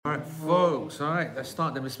folks. All right, let's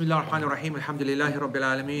start then. Bismillah ar-Rahman ar-Rahim. Alhamdulillahi Rabbil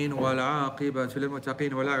Alameen. Wa al-aqibatu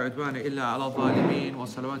lil-muttaqeen. Wa la udwana illa ala al-zalimin. Wa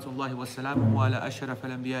salawatullahi wa salamuhu ala ashraf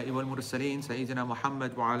al-anbiya'i wal-mursaleen. Sayyidina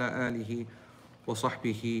Muhammad wa ala alihi wa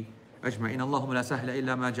sahbihi ajma'in. Allahumma la sahla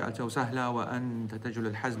illa ma ja'altahu sahla wa anta taj'alu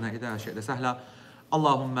al-hazna idha shi'ta sahla.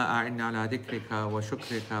 Allahumma a'inna ala dhikrika wa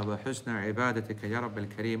shukrika wa husna ibadatika ya Rabbil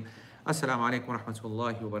Kareem. Assalamu alaikum wa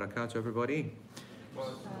rahmatullahi wa barakatuh, everybody.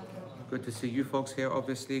 Good to see you folks here,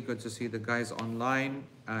 obviously. Good to see the guys online.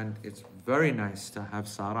 And it's very nice to have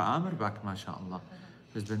Sarah Amir back, mashallah,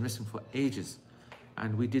 who's been missing for ages.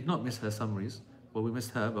 And we did not miss her summaries. Well, we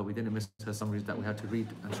missed her, but we didn't miss her summaries that we had to read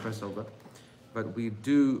and stress over. But we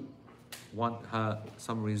do want her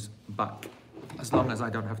summaries back, as long as I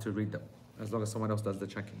don't have to read them, as long as someone else does the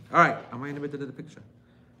checking. All right, am I in the middle of the picture?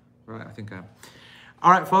 Right, I think I am.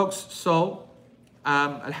 All right, folks, so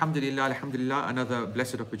Alhamdulillah, another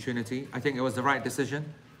blessed opportunity. I think it was the right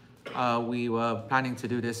decision. We were planning to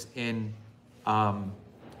do this in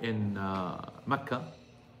Mecca.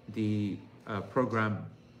 The program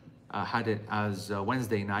had it as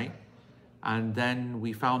Wednesday night, and then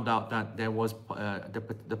we found out that there was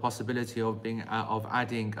the possibility of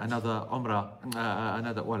adding another Umrah,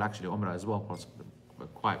 actually Umrah as well,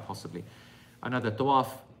 quite possibly, another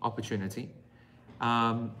Tawaf opportunity.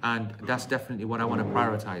 And that's definitely what I want to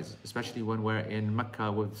prioritize, especially when we're in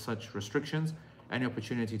Mecca with such restrictions. Any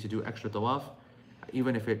opportunity to do extra tawaf,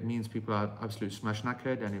 even if it means people are absolutely smash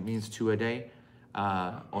knackered and it means 2 a day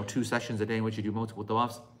or 2 sessions a day in which you do multiple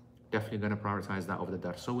tawafs, definitely going to prioritize that over the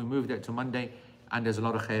dars. So we moved it to Monday, and there's a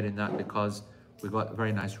lot of khair in that because we got a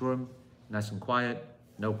very nice room, nice and quiet,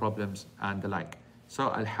 no problems and the like.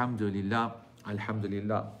 So alhamdulillah.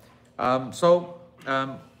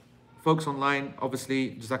 Folks online,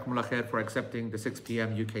 obviously, Jazakumullah khair for accepting the 6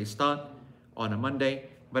 p.m. UK start on a Monday,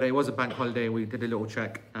 but it was a bank holiday. We did a little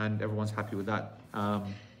check and everyone's happy with that,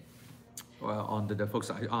 on the folks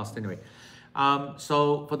that I asked anyway.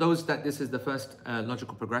 So for those that this is the first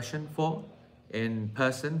logical progression for in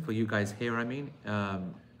person, for you guys here, I mean,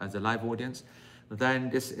 as a live audience, then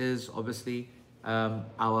this is obviously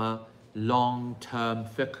our long-term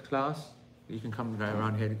fiqh class. You can come right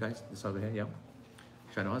around here, guys, this over here, yeah.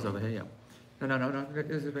 Shanoz over here, yeah. No,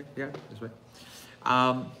 this way, yeah, this way.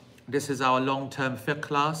 This is our long-term fiqh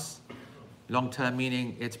class. Long-term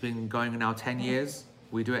meaning it's been going now 10 years.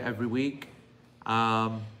 We do it every week.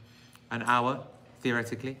 An hour,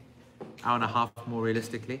 theoretically. Hour and a half, more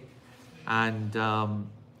realistically. And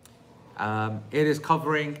it is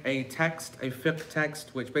covering a text, a fiqh text,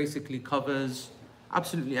 which basically covers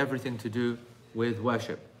absolutely everything to do with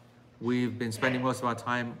worship. We've been spending most of our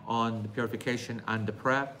time on the purification and the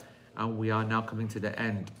prayer, and we are now coming to the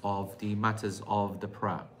end of the matters of the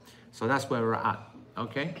prayer. So that's where we're at,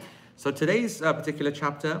 okay? So today's particular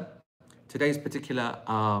chapter, today's particular,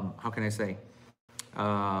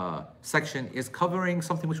 section is covering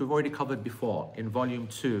something which we've already covered before in volume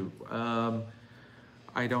 2.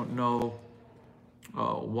 I don't know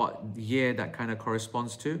what year that kind of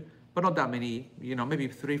corresponds to, but not that many, maybe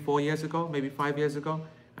 3-4 years ago, maybe 5 years ago.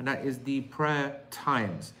 And that is the prayer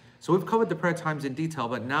times. So we've covered the prayer times in detail,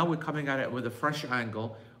 but now we're coming at it with a fresh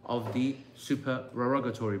angle of the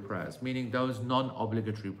supererogatory prayers, meaning those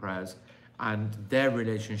non-obligatory prayers and their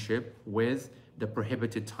relationship with the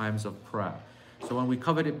prohibited times of prayer. So when we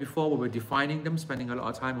covered it before, we were defining them, spending a lot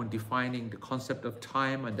of time on defining the concept of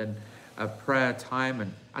time and then prayer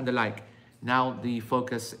time and the like. Now the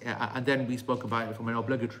focus, and then we spoke about it from an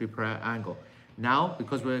obligatory prayer angle. Now,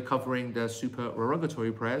 because we're covering the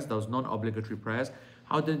supererogatory prayers, those non-obligatory prayers,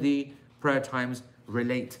 how do the prayer times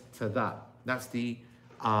relate to that? That's the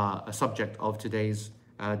subject of today's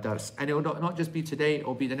dars. And it will not just be today, it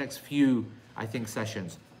will be the next few, I think,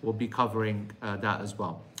 sessions. We'll be covering that as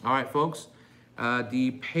well. All right, folks.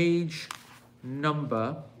 The page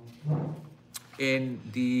number in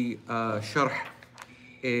the sharh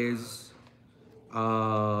is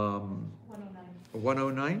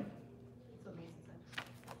 109.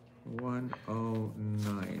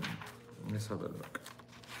 109. Let's have a look.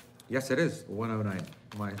 Yes, it is 109.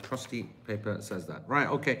 My trusty paper says that. Right,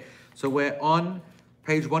 okay. So we're on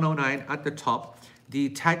page 109 at the top.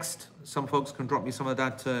 The text, some folks can drop me some of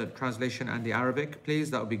that translation and the Arabic, please.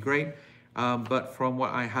 That would be great. But from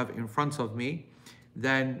what I have in front of me,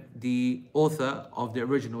 then the author of the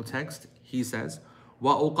original text, he says,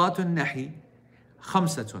 وَأُوقَاتُ النَّحِي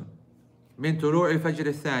خَمْسَةٌ مِنْ طُلُوعِ الْفَجْرِ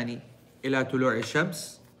الثَّانِي إِلَى طُلُوعِ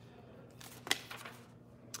الشَّمْسِ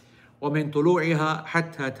ومن طلوعها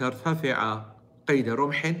حتى ترتفع قيد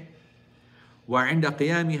رمح وعند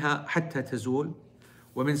قيامها حتى تزول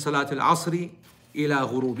ومن صلاة العصر إلى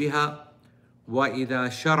غروبها وإذا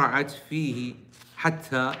شرعت فيه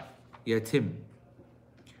حتى يتم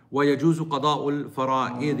ويجوز قضاء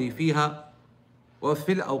الفرائض فيها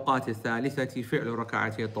وفي الأوقات الثالثة فعل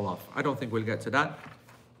ركعتي الطواف. I don't think we'll get to that,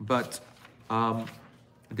 but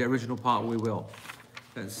the original part we will.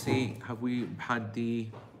 Let's see, have we had the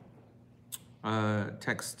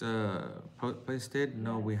text posted?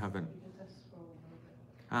 No, we haven't.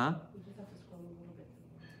 Huh?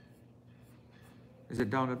 Is it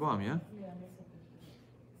down at the bottom, yeah?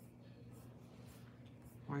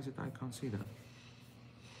 Why is it that I can't see that?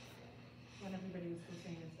 When everybody was still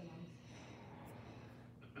saying it's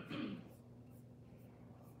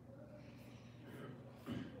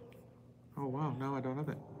Oh wow, now I don't have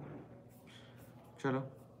it. Cello.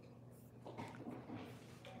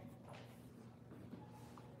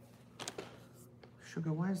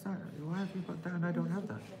 Sugar, why is that? Why have you got that and I don't have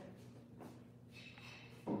that?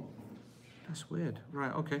 That's weird.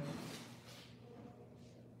 Right, okay.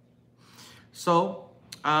 So,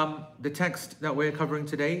 the text that we're covering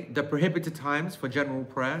today, the prohibited times for general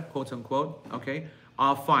prayer, quote unquote, okay,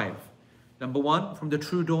 are 5. Number 1, from the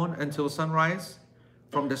true dawn until sunrise,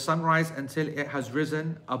 from the sunrise until it has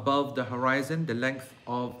risen above the horizon, the length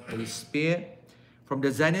of a spear, from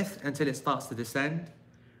the zenith until it starts to descend,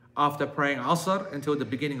 after praying Asr until the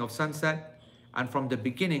beginning of sunset, and from the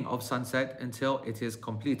beginning of sunset until it is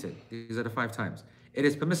completed. These are the 5 times. It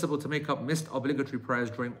is permissible to make up missed obligatory prayers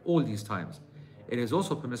during all these times. It is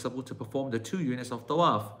also permissible to perform the 2 units of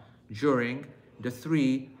tawaf during the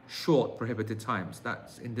 3 short prohibited times.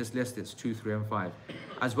 That's in this list, it's 2, 3, and 5,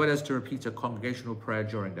 as well as to repeat a congregational prayer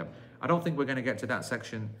during them. I don't think we're going to get to that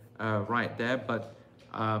section right there, but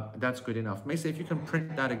that's good enough. Maisa, if you can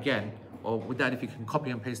print that again, or with that, if you can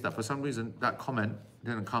copy and paste that. For some reason, that comment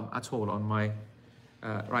didn't come at all on my...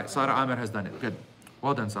 right, Sarah Amir has done it. Good.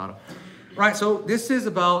 Well done, Sarah. Right, so this is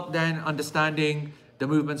about then understanding the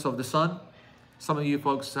movements of the sun. Some of you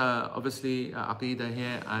folks, obviously, Aqidah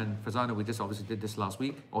here and Fazana, we just obviously did this last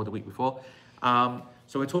week or the week before.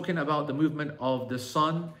 So we're talking about the movement of the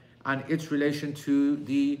sun and its relation to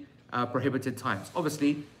the prohibited times.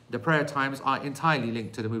 Obviously, the prayer times are entirely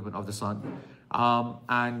linked to the movement of the sun.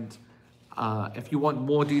 If you want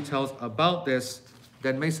more details about this,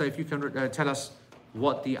 then Maisa, if you can tell us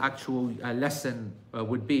what the actual lesson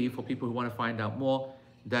would be for people who want to find out more,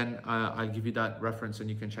 then I'll give you that reference and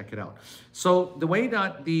you can check it out. So the way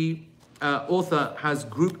that the author has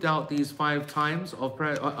grouped out these 5 times of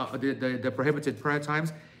prayer, the prohibited prayer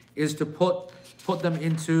times, is to put them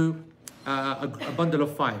into a bundle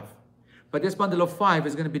of 5. But this bundle of 5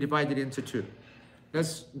 is going to be divided into 2.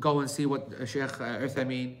 Let's go and see what Sheikh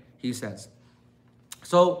Uthaymeen he says.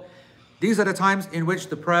 So these are the times in which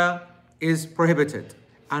the prayer is prohibited,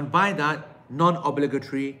 and by that,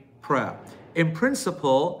 non-obligatory prayer. In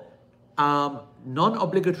principle,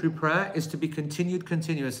 non-obligatory prayer is to be continued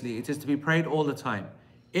continuously. It is to be prayed all the time.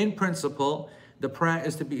 In principle, the prayer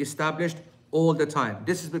is to be established all the time.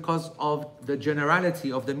 This is because of the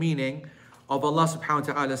generality of the meaning of Allah subhanahu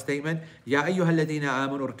wa ta'ala's statement, Ya ayyuha alladhina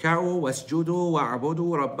amanu rka'u wasjudu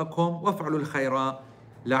wa'abudu rabbakum waf'alul khayra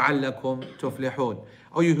la'allakum tuflihun.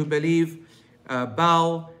 O you who believe,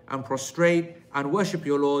 bow and prostrate and worship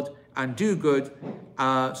your Lord and do good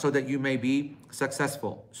so that you may be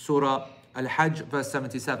successful. Surah Al-Hajj verse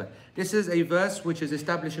 77. This is a verse which is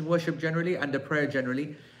establishing worship generally and the prayer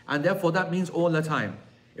generally, and therefore that means all the time.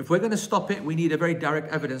 If we're going to stop it, we need a very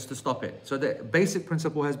direct evidence to stop it. So the basic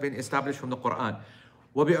principle has been established from the Quran.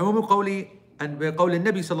 وَبِعُمُومِ قَوْلِ and بِقَوْلِ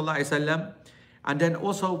النَّبِي صلى الله عليه وسلم, and then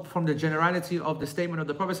also from the generality of the statement of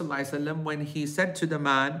the Prophet صلى الله عليه وسلم when he said to the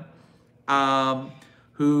man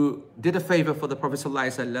who did a favor for the Prophet صلى الله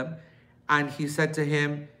عليه وسلم, and he said to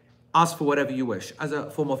him, ask for whatever you wish as a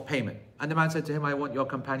form of payment. And the man said to him, I want your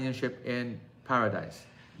companionship in paradise.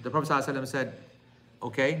 The Prophet صلى الله عليه وسلم said,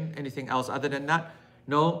 okay, anything else other than that?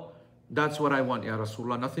 No, that's what I want, Ya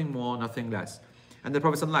Rasulullah, nothing more, nothing less. And the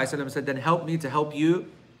Prophet ﷺ said, then help me to help you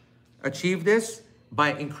achieve this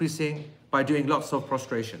by doing lots of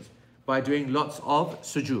prostrations, by doing lots of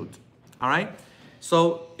sujood. All right?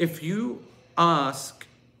 So if you ask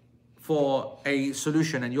for a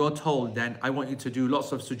solution and you're told, then I want you to do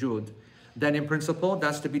lots of sujood, then in principle,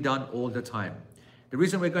 that's to be done all the time. The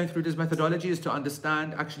reason we're going through this methodology is to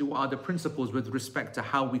understand actually what are the principles with respect to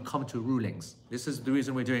how we come to rulings. This is the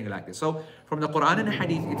reason we're doing it like this. So from the Quran and the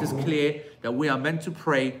Hadith, it is clear that we are meant to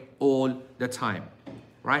pray all the time,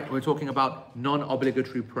 right? We're talking about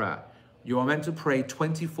non-obligatory prayer. You are meant to pray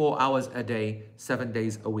 24 hours a day, 7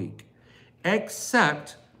 days a week,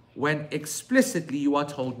 except when explicitly you are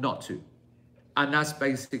told not to. And that's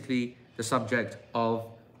basically the subject of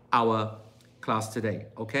our class today,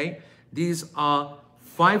 okay? These are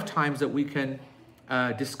 5 times that we can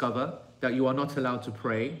discover that you are not allowed to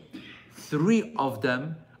pray. 3 of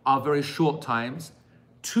them are very short times.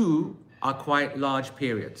 2 are quite large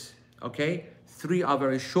periods. Okay? 3 are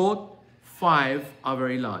very short. 5 are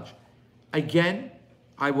very large. Again,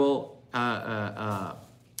 I will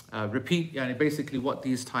repeat basically what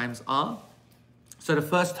these times are. So the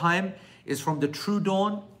first time is from the true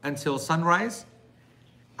dawn until sunrise.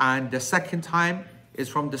 And the second time is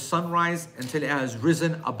from the sunrise until it has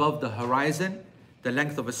risen above the horizon, the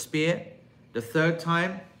length of a spear. The third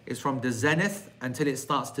time is from the zenith until it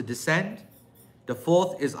starts to descend. The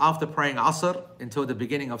fourth is after praying Asr until the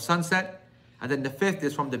beginning of sunset. And then the fifth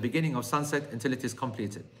is from the beginning of sunset until it is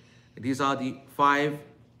completed. These are the 5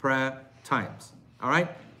 prayer times. All right,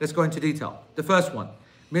 let's go into detail. The first one,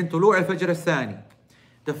 من طلوع الفجر الثاني.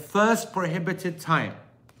 The first prohibited time,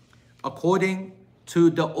 according to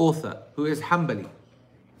the author, who is Hanbali,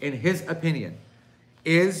 in his opinion,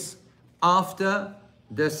 is after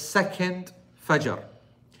the second Fajr.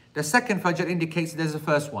 The second Fajr indicates there's the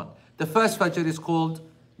first one. The first Fajr is called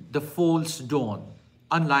the false dawn,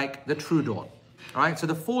 unlike the true dawn. All right, so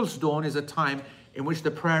the false dawn is a time in which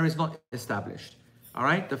the prayer is not established. All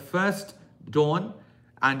right, the first dawn,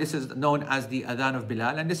 and this is known as the Adhan of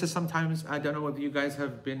Bilal. And this is sometimes, I don't know if you guys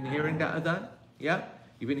have been hearing that Adhan. Yeah,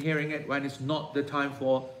 you've been hearing it when it's not the time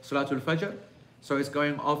for Salatul Fajr. So it's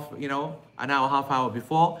going off, an hour, half hour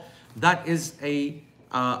before. That is a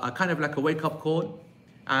kind of like a wake-up call.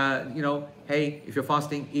 Hey, if you're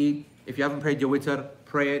fasting, eat. If you haven't prayed your witr,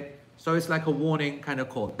 pray it. So it's like a warning kind of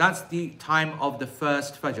call. That's the time of the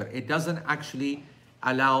first Fajr. It doesn't actually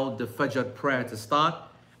allow the Fajr prayer to start,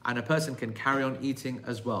 and a person can carry on eating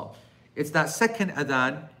as well. It's that second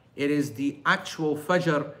Adhan. It is the actual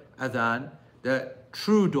Fajr Adhan, the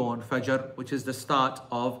true dawn Fajr, which is the start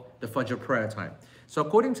of the Fajr prayer time. So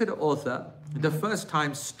according to the author, the first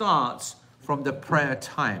time starts from the prayer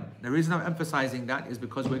time. The reason I'm emphasizing that is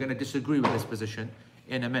because we're going to disagree with this position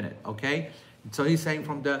in a minute, okay? So he's saying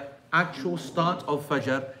from the actual start of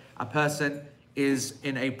Fajr, a person is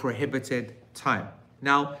in a prohibited time.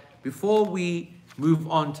 Now, before we move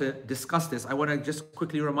on to discuss this, I want to just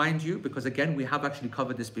quickly remind you, because again, we have actually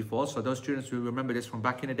covered this before. So those students who remember this from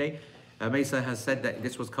back in the day, Mesa has said that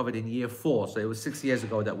this was covered in year 4. So it was 6 years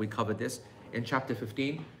ago that we covered this in chapter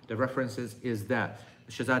 15. The references is there.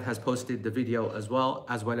 Shazad has posted the video as well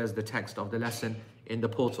as the text of the lesson in the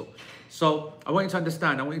portal. So I want you to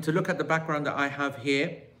understand, I want you to look at the background that I have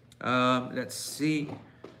here. Let's see,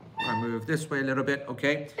 I move this way a little bit,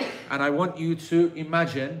 okay? And I want you to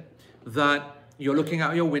imagine that you're looking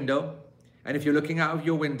out your window, and if you're looking out of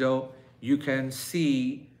your window, you can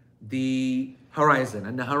see the horizon,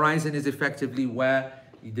 and the horizon is effectively where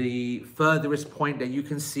the furthest point that you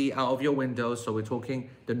can see out of your window. So we're talking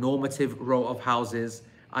the normative row of houses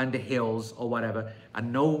and the hills or whatever,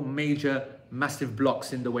 and no major massive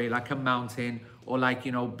blocks in the way like a mountain or like,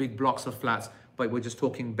 big blocks of flats, but we're just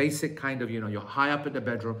talking basic kind of, you're high up in the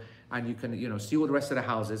bedroom and you can, see all the rest of the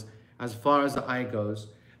houses as far as the eye goes.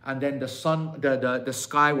 And then the sun, the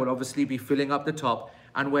sky will obviously be filling up the top,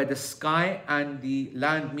 and where the sky and the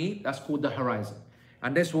land meet, that's called the horizon.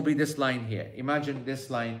 And this will be this line here. Imagine this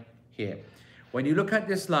line here. When you look at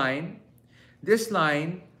this line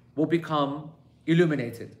will become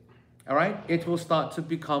illuminated. All right? It will start to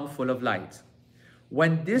become full of light.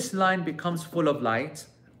 When this line becomes full of light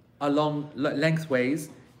along lengthways,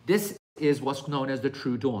 this is what's known as the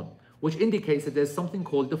true dawn, which indicates that there's something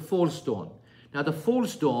called the false dawn. Now, the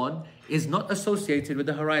false dawn is not associated with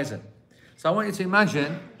the horizon. So I want you to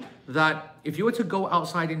imagine that if you were to go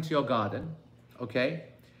outside into your garden, okay,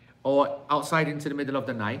 or outside into the middle of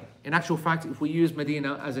the night. In actual fact, if we use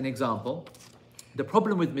Medina as an example, the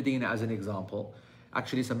problem with Medina as an example,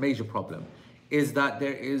 actually it's a major problem, is that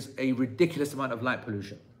there is a ridiculous amount of light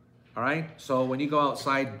pollution. All right, so when you go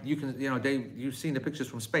outside, you can, you've seen the pictures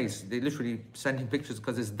from space. They literally sending pictures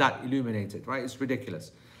because it's that illuminated, right? It's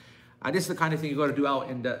ridiculous. And this is the kind of thing you got to do out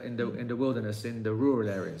in the wilderness, in the rural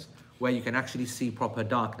areas, where you can actually see proper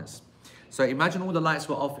darkness. So imagine all the lights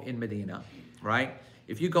were off in Medina, right?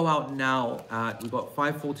 If you go out now at, we've got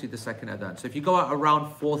 5:40 the second Adhan. So if you go out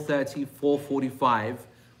around 4:30, 4:45,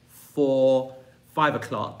 5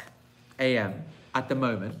 o'clock a.m. at the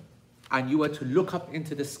moment, and you were to look up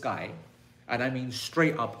into the sky, and I mean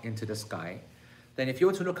straight up into the sky, then if you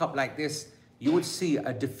were to look up like this, you would see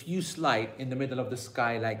a diffuse light in the middle of the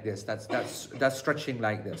sky like this. That's stretching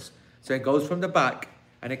like this. So it goes from the back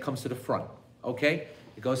and it comes to the front, okay?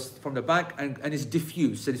 It goes from the back and it's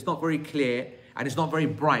diffuse, so it's not very clear and it's not very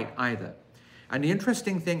bright either. And the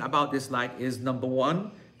interesting thing about this light is, number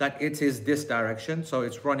one, that it is this direction, so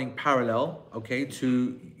it's running parallel, okay,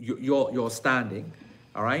 to your standing,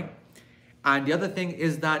 all right? And the other thing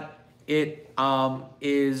is that it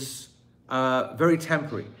is very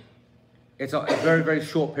temporary. It's a very, very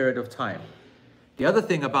short period of time. The other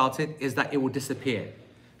thing about it is that it will disappear.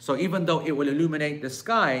 So even though it will illuminate the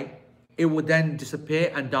sky, it will then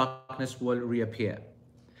disappear and darkness will reappear.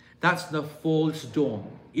 That's the false dawn.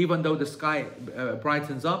 Even though the sky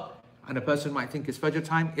brightens up and a person might think it's Fajr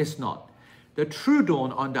time, it's not. The true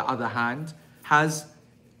dawn, on the other hand, has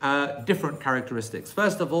different characteristics.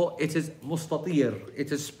 First of all, it is mustatir,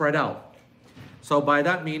 it is spread out. So by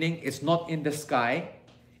that meaning, it's not in the sky,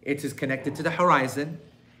 it is connected to the horizon,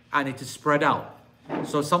 and it is spread out.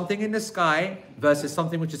 So something in the sky versus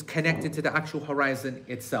something which is connected to the actual horizon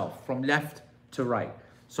itself, from left to right.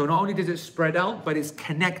 So not only does it spread out, but it's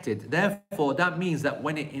connected. Therefore, that means that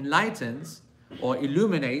when it enlightens or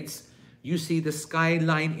illuminates, you see the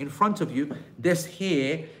skyline in front of you. This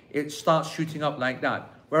here, it starts shooting up like that.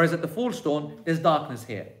 Whereas at the false dawn, there's darkness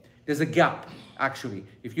here. There's a gap, actually.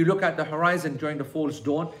 If you look at the horizon during the false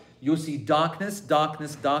dawn, you'll see darkness,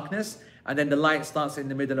 darkness, darkness, and then the light starts in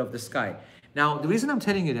the middle of the sky. Now, the reason I'm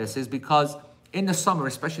telling you this is because in the summer,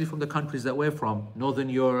 especially from the countries that we're from, Northern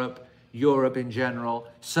Europe, Europe in general,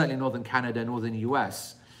 certainly Northern Canada, Northern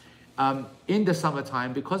US, in the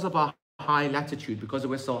summertime, because of our high latitude, because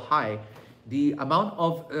we're so high, the amount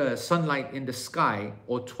of sunlight in the sky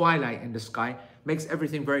or twilight in the sky makes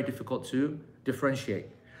everything very difficult to differentiate.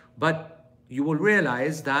 But you will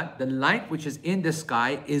realize that the light which is in the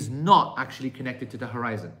sky is not actually connected to the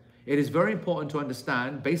horizon. It is very important to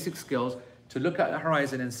understand basic skills to look at the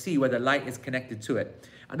horizon and see where the light is connected to it.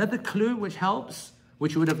 Another clue which helps,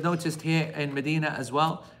 which you would have noticed here in Medina as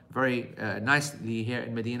well, very nicely here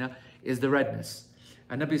in Medina, is the redness.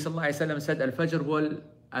 And Nabi Sallallahu Alaihi Wasallam said, Al-Fajr wal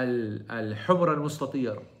al-humr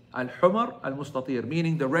al-mustatir. Al-humr al-mustatir,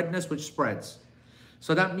 meaning the redness which spreads.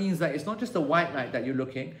 So that means that it's not just the white light that you're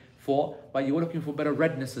looking for, but you're looking for better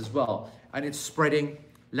redness as well. And it's spreading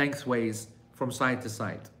lengthways from side to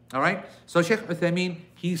side. All right? So Sheikh Uthaymeen,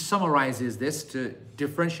 he summarizes this to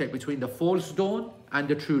differentiate between the false dawn and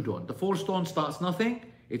the true dawn. The false dawn starts nothing.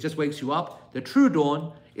 It just wakes you up. The true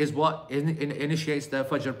dawn is what initiates the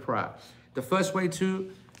Fajr prayer. The first way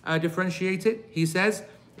to differentiate it, he says,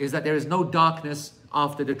 is that there is no darkness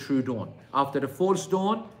after the true dawn. After the false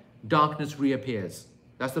dawn, darkness reappears.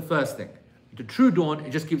 That's the first thing. The true dawn,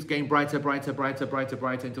 it just keeps getting brighter, brighter, brighter, brighter,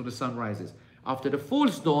 brighter until the sun rises. After the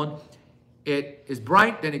false dawn, it is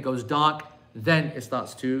bright, then it goes dark, then it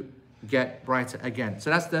starts to get brighter again. So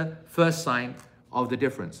that's the first sign of the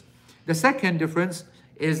difference. The second difference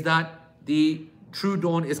is that the true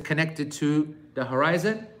dawn is connected to the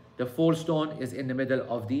horizon. The false dawn is in the middle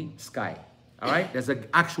of the sky. All right? There's an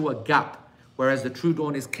actual gap, whereas the true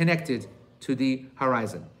dawn is connected to the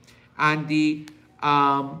horizon. And the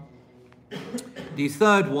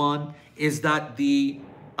third one is that the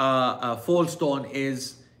false dawn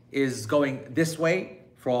is going this way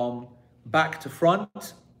from back to front,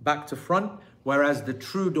 whereas the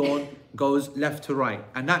true dawn goes left to right.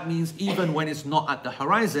 And that means even when it's not at the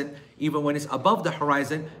horizon, even when it's above the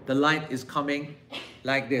horizon, the light is coming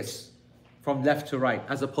like this, from left to right,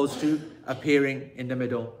 as opposed to appearing in the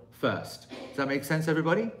middle first. Does that make sense,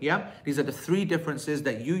 everybody? Yeah? These are the three differences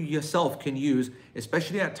that you yourself can use,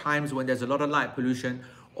 especially at times when there's a lot of light pollution,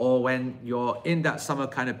 or when you're in that summer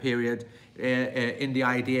kind of period, in the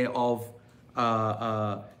idea of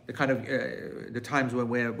the kind of the times when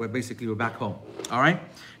we're back home. All right.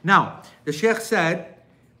 Now the Sheikh said,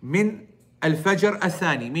 "Min al-Fajr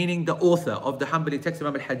al-Thani," meaning the author of the Hanbali text,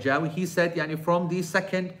 Imam al-Hajjawi. He said, "Yani from the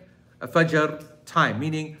second Fajr time,"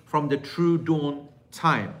 meaning from the true dawn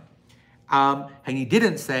time. And he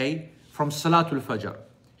didn't say from Salatul Fajr.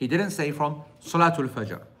 He didn't say from Salatul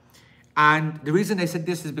Fajr. And the reason they said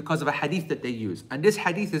this is because of a hadith that they use. And this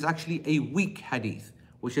hadith is actually a weak hadith,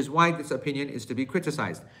 which is why this opinion is to be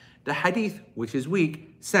criticized. The hadith, which is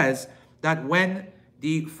weak, says that when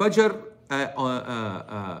the Fajr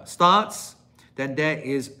starts, then there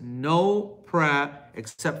is no prayer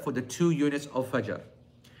except for the 2 units of Fajr.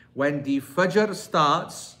 When the Fajr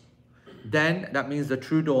starts, then that means the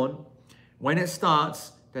true dawn. When it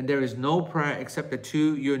starts, then there is no prayer except the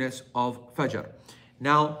 2 units of Fajr.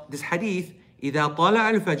 Now, this hadith, إِذَا طَلَعَ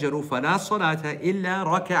الْفَجْرُ فَلَا صَلَاةَ إِلَّا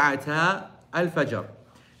رَكَعَتَا الْفَجْرِ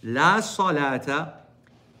لَا صَلَاةَ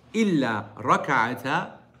إِلَّا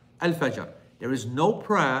رَكَعَتَا الْفَجْرِ. There is no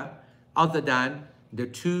prayer other than the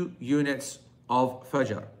 2 units of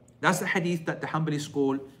Fajr. That's the hadith that the Hanbali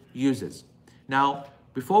school uses. Now,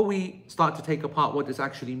 before we start to take apart what this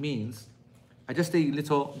actually means, Just a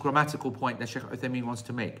little grammatical point that Sheikh Uthaymeen wants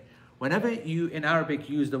to make. Whenever you in Arabic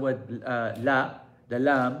use the word la, the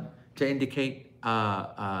lam, to indicate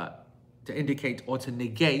or to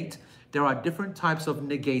negate, there are different types of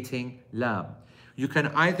negating lam. You can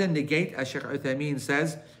either negate, as Sheikh Uthaymeen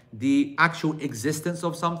says, the actual existence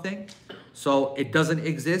of something. So it doesn't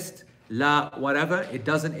exist, la whatever, it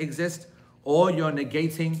doesn't exist. Or you're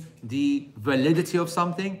negating the validity of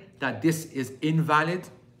something, that this is invalid,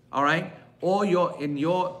 all right? Or you're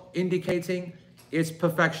indicating its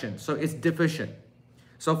perfection, so it's deficient.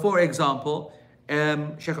 So for example,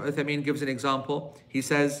 Shaykh Uthaymeen gives an example. He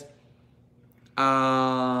says,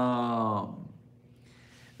 La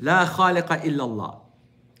khaliqa illallah.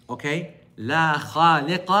 Okay? La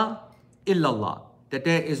khaliqa illallah. That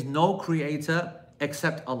there is no creator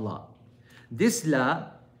except Allah. This lam,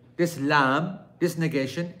 this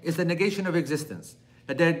negation is the negation of existence.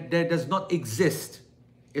 That there does not exist.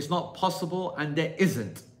 It's not possible, and there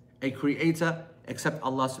isn't a creator except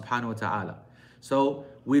Allah subhanahu wa ta'ala. So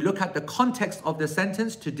we look at the context of the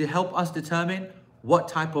sentence to help us determine what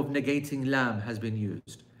type of negating lam has been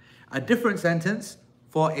used. A different sentence,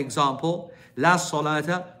 for example, La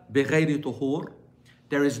salata bighayri tuhur.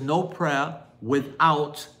 There is no prayer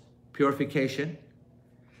without purification.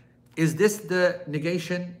 Is this the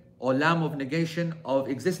negation or lam of negation of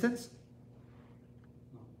existence?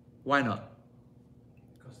 Why not?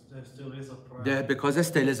 There still is a prayer. Because there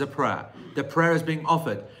still is a prayer. The prayer is being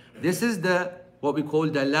offered. This is what we call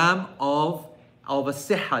the lam of a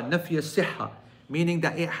siha, nafi siha, meaning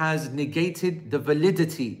that it has negated the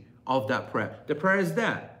validity of that prayer. The prayer is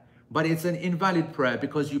there, but it's an invalid prayer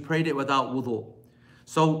because you prayed it without wudu.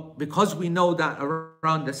 So because we know that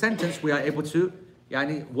around the sentence, we are able to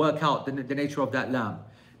work out the nature of that lam.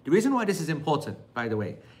 The reason why this is important, by the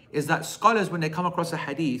way, is that scholars, when they come across a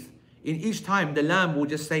hadith, in each time the lam will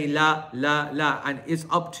just say la, la, la, and it's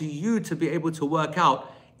up to you to be able to work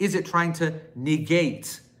out, is it trying to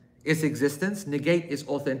negate its existence, negate its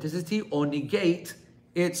authenticity, or negate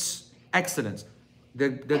its excellence?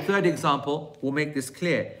 The third example will make this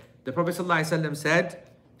clear. The Prophet ﷺ said,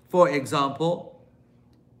 for example,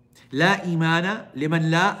 La imana liman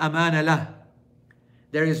la amana lah.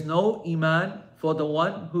 There is no iman for the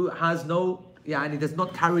one who has does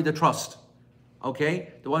not carry the trust.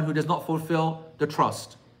 Okay? The one who does not fulfill the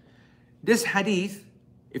trust. This hadith,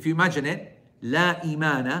 if you imagine it, La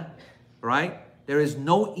imana, right? There is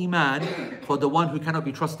no iman for the one who cannot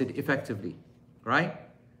be trusted effectively, right?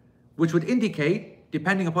 Which would indicate,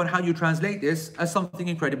 depending upon how you translate this, as something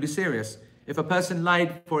incredibly serious. If a person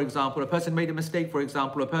lied, for example, a person made a mistake, for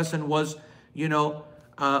example, a person was,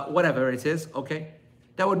 whatever it is, okay?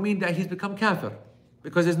 That would mean that he's become kafir,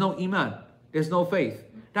 because there's no iman, there's no faith.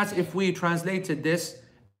 That's if we translated this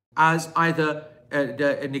as either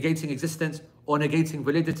negating existence or negating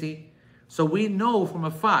validity. So we know from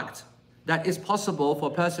a fact that it's possible for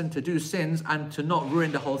a person to do sins and to not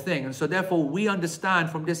ruin the whole thing. And so therefore we understand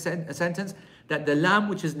from this sentence that the lam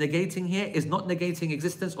which is negating here is not negating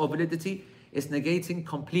existence or validity, it's negating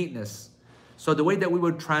completeness. So the way that we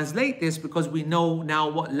would translate this, because we know now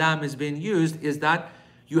what lam is being used, is that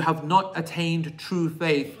you have not attained true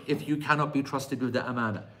faith if you cannot be trusted with the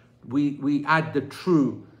amana. We add the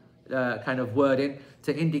true kind of word in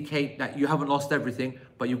to indicate that you haven't lost everything,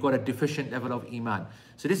 but you've got a deficient level of iman.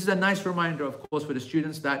 So this is a nice reminder, of course, for the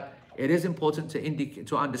students that it is important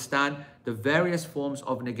to understand the various forms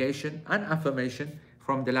of negation and affirmation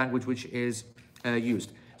from the language which is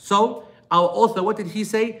used. So our author, what did he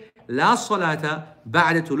say? La salata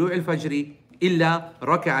ba'da tulu' al-fajr illa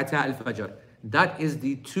rak'ata al-fajr. That is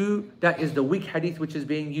the weak hadith which is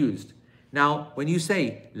being used. Now, when you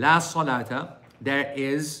say la salata,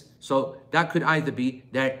 so that could either be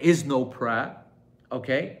there is no prayer,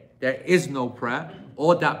 okay? There is no prayer,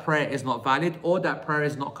 or that prayer is not valid, or that prayer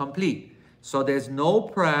is not complete. So there's no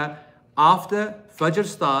prayer after Fajr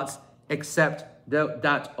starts except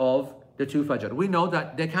that of the two Fajr. We know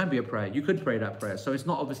that there can be a prayer. You could pray that prayer. So it's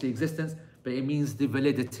not obviously existence, but it means the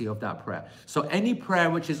validity of that prayer. So any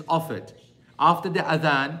prayer which is offered after the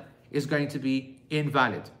adhan is going to be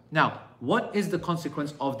invalid. Now, what is the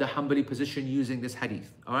consequence of the Hanbali position using this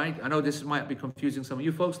hadith? All right, I know this might be confusing some of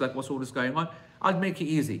you folks, like what's all this going on? I'll make it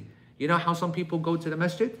easy. You know how some people go to the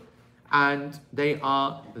masjid and they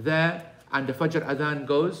are there and the Fajr adhan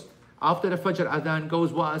goes. After the Fajr adhan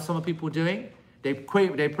goes, what are some people doing? They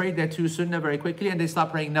pray their two sunnah very quickly and they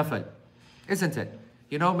start praying nafil, isn't it?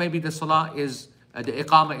 You know, maybe the salah is, the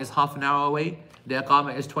iqamah is half an hour away, the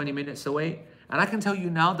iqamah is 20 minutes away. And I can tell you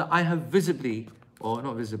now that I have visibly, or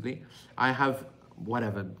not visibly, I have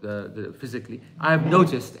physically, I have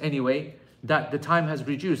noticed anyway, that the time has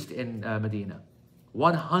reduced in Medina.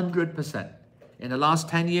 100%. In the last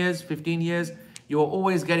 10 years, 15 years, you're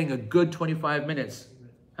always getting a good 25 minutes.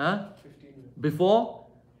 Huh? 15 minutes. Before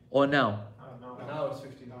or now? Now it's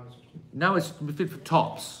 15 hours. Now it's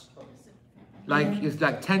tops. Like it's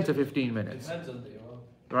like 10 to 15 minutes. Depends on the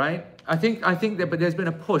Right? I think that, but there's been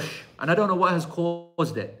a push, and I don't know what has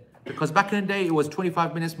caused it. Because back in the day, it was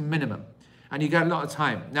 25 minutes minimum, and you get a lot of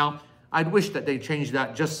time. Now, I'd wish that they changed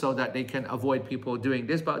that just so that they can avoid people doing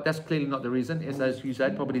this, but that's clearly not the reason. It's, as you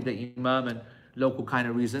said, probably the imam and local kind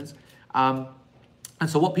of reasons. And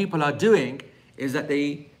so what people are doing is that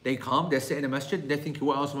they come, they sit in a masjid, they're thinking,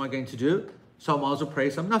 what else am I going to do? So I might as well pray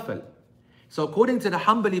some nafil. So according to the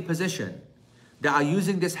Hanbali position, they are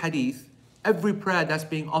using this hadith, every prayer that's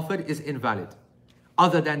being offered is invalid,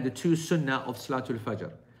 other than the 2 sunnah of Salatul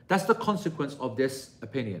Fajr. That's the consequence of this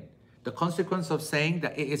opinion. The consequence of saying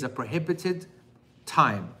that it is a prohibited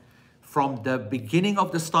time from the beginning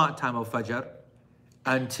of the start time of Fajr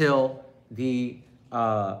until the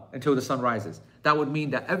sun rises. That would mean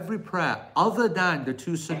that every prayer other than the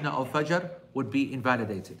 2 sunnah of Fajr would be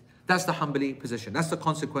invalidated. That's the Hanbali position. That's the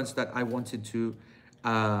consequence that I wanted to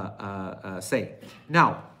say.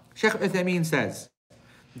 Now, Sheikh Uthaymeen says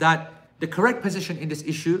that the correct position in this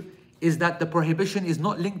issue is that the prohibition is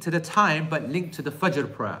not linked to the time, but linked to the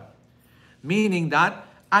Fajr prayer. Meaning that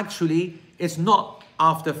actually it's not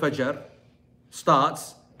after Fajr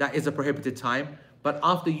starts that is a prohibited time, but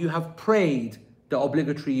after you have prayed the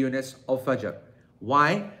obligatory units of Fajr.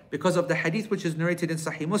 Why? Because of the hadith which is narrated in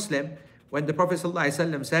Sahih Muslim, when the Prophet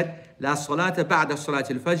ﷺ said, "La salata ba'da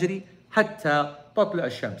salati al-fajr hatta tatla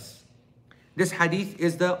ash-shams." This hadith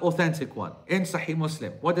is the authentic one in Sahih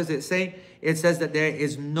Muslim. What does it say? It says that there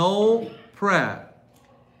is no prayer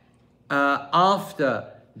after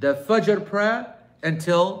the Fajr prayer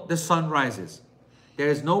until the sun rises. There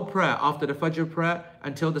is no prayer after the Fajr prayer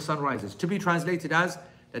until the sun rises. To be translated as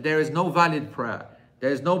that there is no valid prayer.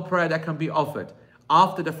 There is no prayer that can be offered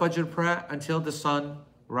after the Fajr prayer until the sun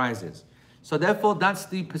rises. So therefore, that's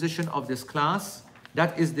the position of this class.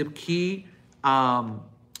 That is the key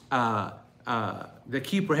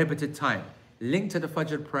prohibited time linked to the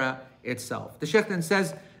Fajr prayer itself. The Shaykh then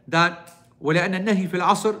says that وَلَأَنَّ النَّهِي فِي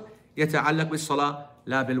الْعَصْرِ يَتَعَلَّقْ بِالصَّلَاةِ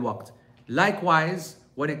لَا بِالْوَقْتِ. Likewise,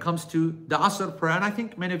 when it comes to the Asr prayer, and I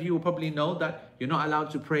think many of you will probably know that you're not allowed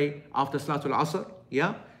to pray after Salatul Asr.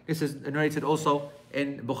 Yeah, this is narrated also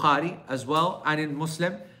in Bukhari as well and in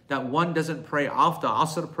Muslim, that one doesn't pray after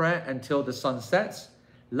Asr prayer until the sun sets.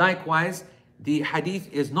 Likewise, the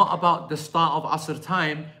hadith is not about the start of Asr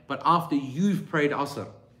time, but after you've prayed Asr.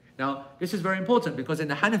 Now, this is very important because in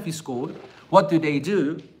the Hanafi school, what do? They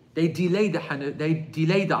delay the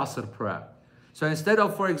Asr prayer. So instead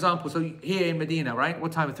of, for example, so here in Medina, right?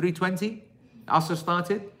 What time? 3:20? Asr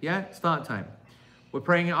started? Yeah, start time. We're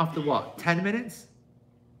praying it after what? 10 minutes?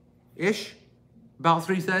 Ish? About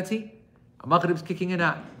 3:30? Maghrib's kicking in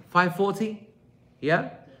at 5:40?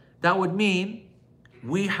 Yeah? That would mean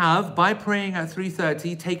we have, by praying at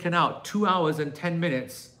 3:30, taken out 2 hours and 10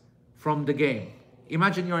 minutes from the game.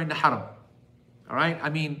 Imagine you're in the Haram, all right? I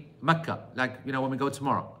mean, Mecca, like, when we go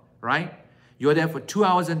tomorrow, right? You're there for 2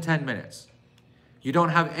 hours and 10 minutes. You don't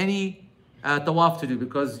have any tawaf to do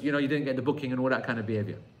because, you didn't get the booking and all that kind of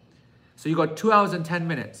behavior. So you got 2 hours and 10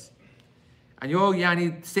 minutes. And you're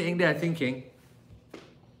sitting there thinking,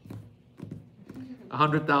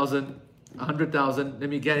 100,000, let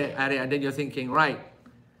me get it at it. And then you're thinking, right,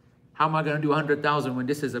 how am I going to do 100,000 when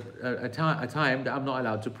this is a time that I'm not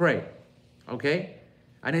allowed to pray? Okay?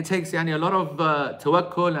 And it takes a lot of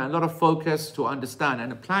tawakkul and a lot of focus to understand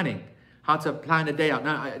and planning, how to plan a day out.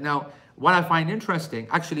 Now, what I find interesting,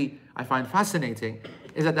 actually I find fascinating,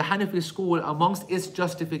 is that the Hanafi school, amongst its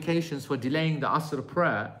justifications for delaying the Asr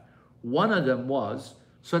prayer, one of them was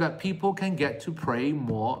so that people can get to pray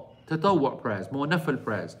more tatawwu' prayers, more nafil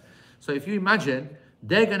prayers. So if you imagine,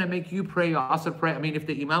 they're going to make you pray your Asr prayer. I mean, if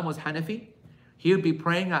the Imam was Hanafi, he would be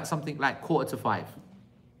praying at something like 4:45.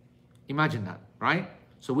 Imagine that, right?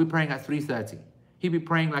 So we're praying at 3:30. He'd be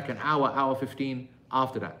praying like an hour 15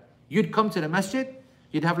 after that. You'd come to the masjid,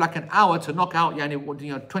 you'd have like an hour to knock out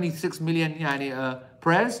 26 million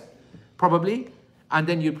prayers, probably. And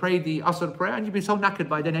then you pray the Asr prayer and you'd be so knackered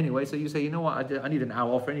by then anyway. So you say, you know what, I need an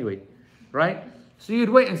hour off anyway, right? So you'd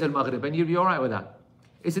wait until Maghrib and you'd be all right with that.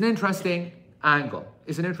 It's an interesting angle.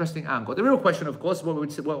 It's an interesting angle. The real question, of course,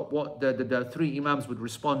 what the three Imams would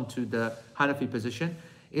respond to the Hanafi position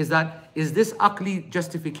is this aqli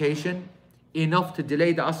justification enough to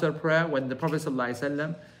delay the Asr prayer when the Prophet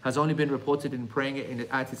ﷺ has only been reported in praying it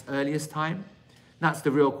at its earliest time? That's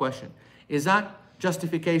the real question. Is that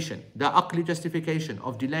justification, the aqli justification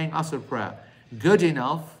of delaying Asr prayer good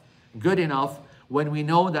enough when we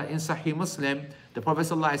know that in Sahih Muslim, the Prophet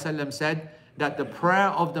ﷺ said that the prayer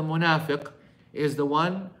of the munafiq is the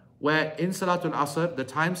one where in Salatul Asr, the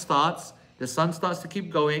time starts, the sun starts to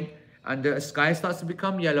keep going, and the sky starts to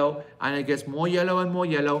become yellow, and it gets more yellow and more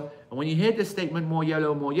yellow. And when you hear this statement, more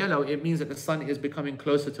yellow, it means that the sun is becoming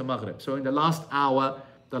closer to Maghrib. So in the last hour,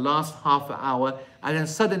 the last half an hour, and then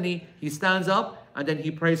suddenly he stands up, and then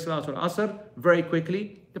he prays Salatul Asr very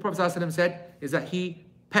quickly. The Prophet ﷺ said is that he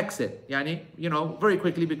pecks it, very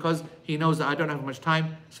quickly, because he knows that I don't have much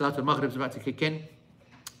time. Salatul Maghrib is about to kick in.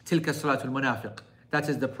 Tilka Salatul Munafiq. That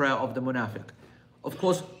is the prayer of the munafiq. Of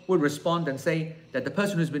course, we'll respond and say that the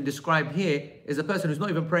person who's been described here is a person who's not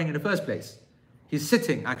even praying in the first place. He's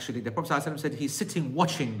sitting, actually. The Prophet ﷺ said he's sitting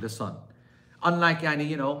watching the sun. Unlike,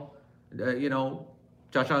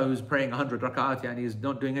 Chacha who's praying 100 rak'at and he's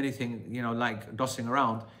not doing anything, like dossing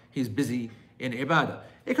around. He's busy in ibadah.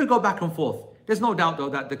 It could go back and forth. There's no doubt, though,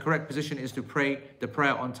 that the correct position is to pray the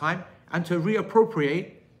prayer on time and to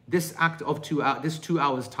reappropriate this act of this 2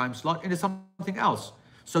 hours time slot into something else.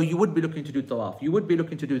 So you would be looking to do tawaf, you would be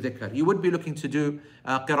looking to do dhikr, you would be looking to do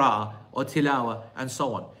qira'ah or tilawa and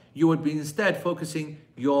so on. You would be instead focusing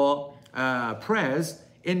your prayers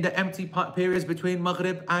in the empty periods between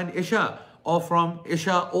Maghrib and Isha, or from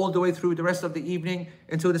Isha all the way through the rest of the evening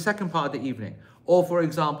until the second part of the evening. Or for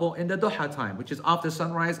example, in the duha time, which is after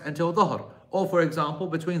sunrise until dhuhr. Or for example,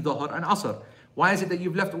 between dhuhr and asr. Why is it that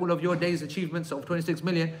you've left all of your day's achievements of 26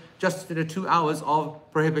 million just to the 2 hours of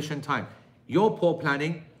prohibition time? Your poor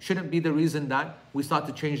planning shouldn't be the reason that we start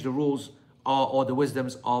to change the rules or the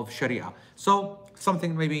wisdoms of Sharia. So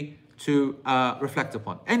something maybe to reflect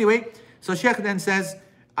upon. Anyway, so Shaykh then says,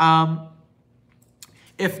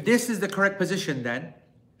 if this is the correct position, then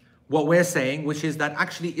what we're saying, which is that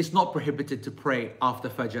actually it's not prohibited to pray after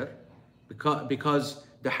Fajr, because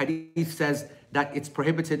the hadith says that it's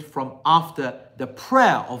prohibited from after the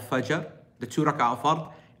prayer of Fajr, the 2 rak'ah fard,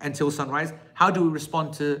 until sunrise. How do we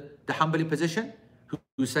respond to the Hanbali position,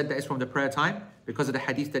 who said that it's from the prayer time because of the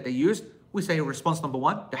hadith that they used? We say response number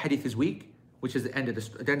one, the hadith is weak, which is the end of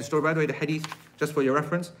the story. By the way, the hadith, just for your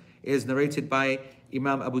reference, is narrated by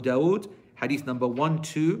Imam Abu Dawood, hadith number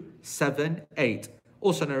 1278.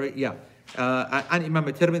 Also narrated, and Imam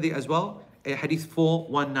At-Tirmidhi as well, hadith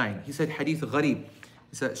 419. He said hadith gharib.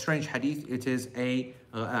 It's a strange hadith. It is a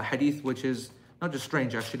hadith which is not just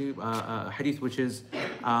strange, actually, a hadith which is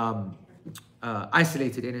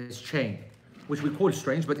isolated in its chain, which we call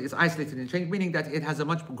strange, but it's isolated in its chain, meaning that it has a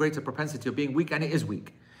much greater propensity of being weak, and it is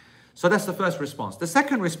weak. So that's the first response. The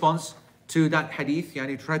second response to that hadith,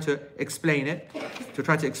 to try to explain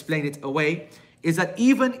it away, is that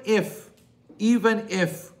even if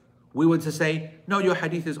we were to say, no, your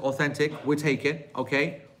hadith is authentic, we'll take it,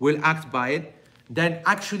 okay, we'll act by it, then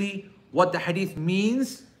actually what the hadith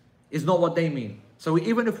means is not what they mean. So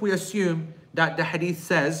even if we assume that the hadith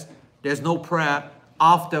says there's no prayer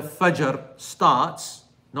after Fajr starts,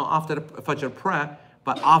 not after the Fajr prayer,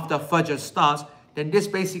 but after Fajr starts, then this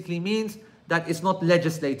basically means that it's not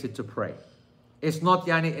legislated to pray. It's not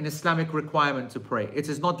an Islamic requirement to pray. It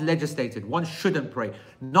is not legislated. One shouldn't pray.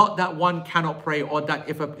 Not that one cannot pray, or that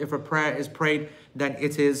if a prayer is prayed, then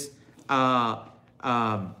it is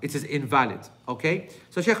invalid. Okay?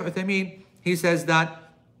 So Shaykh Uthaymeen, he says that,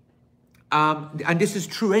 and this is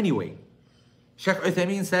true anyway. Shaykh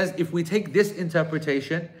Uthaymeen says if we take this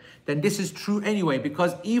interpretation, then this is true anyway,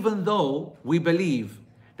 because even though we believe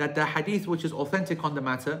that the hadith which is authentic on the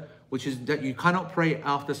matter, which is that you cannot pray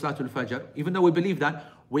after Salatul Fajr, even though we believe that,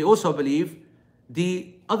 we also believe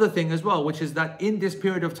the other thing as well, which is that in this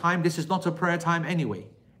period of time, this is not a prayer time anyway.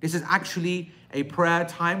 This is actually a prayer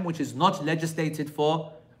time which is not legislated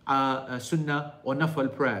for sunnah or nafal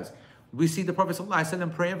prayers. We see the Prophet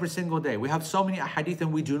ﷺ pray every single day. We have so many hadith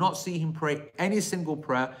and we do not see him pray any single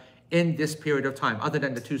prayer in this period of time, other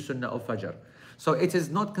than the 2 sunnah of Fajr. So it is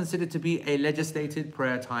not considered to be a legislated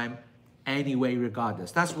prayer time anyway,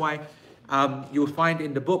 regardless. That's why you'll find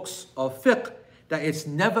in the books of fiqh that it's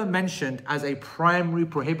never mentioned as a primary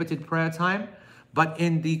prohibited prayer time, but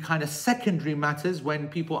in the kind of secondary matters, when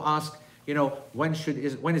people ask, when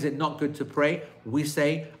is it not good to pray, we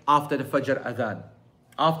say after the Fajr adhan.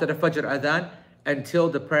 After the Fajr adhan, until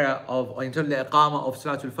the iqamah of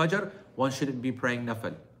Salatul Fajr, one shouldn't be praying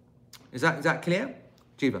nafil. Is that clear?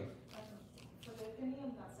 Jiva. For the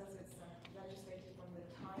opinion that says it's legislated from the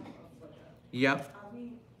time of Fajr, yeah. is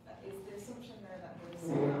the assumption there that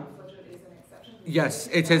Fajr is an exception? Yes,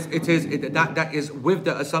 it is. That is with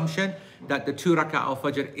the assumption that the 2 rak'ah of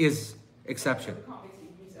Fajr is exception. So we can't basically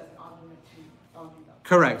use it as an argument to argue that.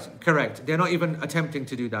 Correct. They're not even attempting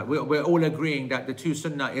to do that. We're all agreeing that the two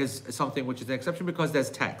sunnah is something which is an exception because there's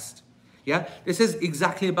text. Yeah, this is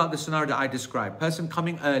exactly about the scenario that I described. Person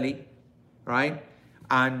coming early, right?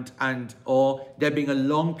 And or there being a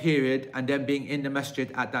long period and then being in the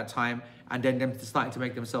masjid at that time and then them starting to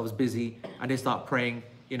make themselves busy and they start praying,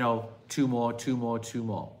 you know, two more.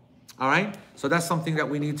 All right, so that's something that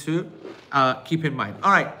we need to keep in mind.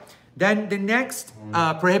 All right, then the next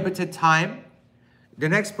prohibited time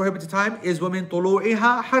is وَمِن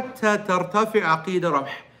طُلُوعِهَا حَتَّى تَرْتَفِعَ قِيدَ رَمْحٍ,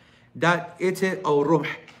 that it is, or rumh,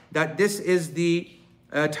 that this is the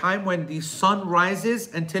time when the sun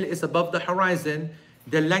rises until it's above the horizon,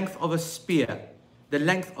 the length of a spear. The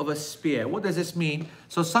length of a spear. What does this mean?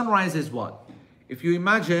 So sunrise is what? If you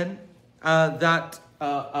imagine imagine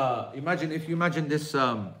this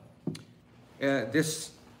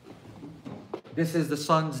this is the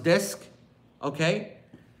sun's disk, okay?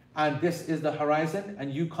 And this is the horizon,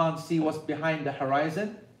 and you can't see what's behind the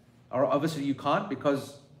horizon, or obviously you can't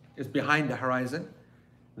because it's behind the horizon.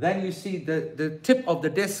 Then you see the tip of the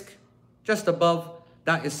disk just above,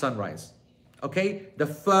 that is sunrise. Okay, the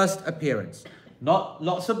first appearance. Not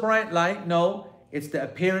lots of bright light, no, it's the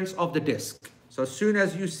appearance of the disk. So as soon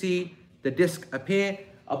as you see the disk appear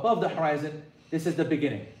above the horizon, this is the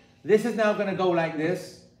beginning. This is now going to go like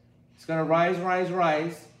this. It's going to rise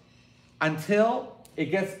until it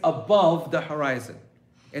gets above the horizon,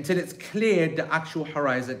 until it's cleared the actual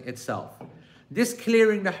horizon itself. This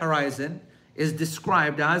clearing the horizon is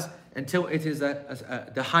described as until it is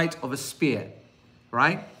the height of a spear,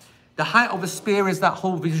 right? The height of a spear is that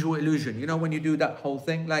whole visual illusion. You know when you do that whole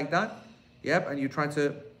thing like that? Yep, and you try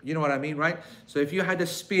to, you know what I mean, right? So if you had a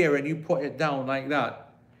spear and you put it down like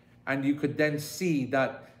that, and you could then see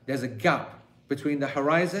that there's a gap between the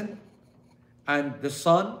horizon and the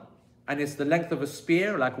sun, and it's the length of a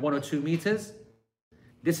spear, like 1 or 2 meters,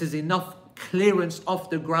 this is enough clearance off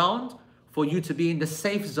the ground for you to be in the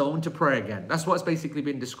safe zone to pray again. That's what's basically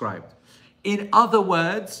been described. In other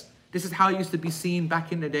words, this is how it used to be seen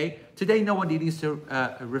back in the day. Today, no one needs to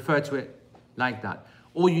refer to it like that.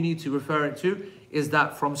 All you need to refer it to is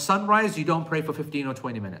that from sunrise, you don't pray for 15 or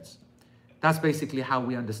 20 minutes. That's basically how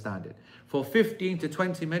we understand it. For 15 to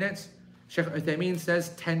 20 minutes, Sheikh Uthaymeen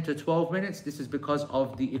says 10 to 12 minutes. This is because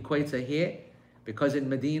of the equator here, because in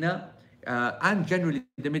Medina and generally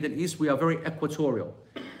the Middle East, we are very equatorial.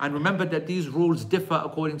 And remember that these rules differ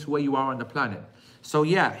according to where you are on the planet. So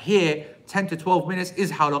yeah, here, 10 to 12 minutes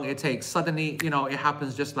is how long it takes. Suddenly, you know, it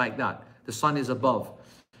happens just like that. The sun is above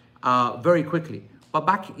very quickly. But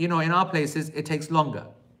back, you know, in our places, it takes longer,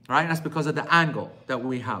 right? That's because of the angle that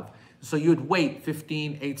we have. So you'd wait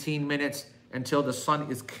 15, 18 minutes until the sun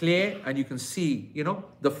is clear and you can see, you know,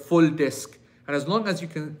 the full disk. And as long as you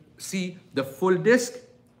can see the full disk,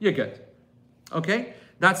 you're good. Okay?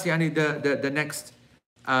 That's the next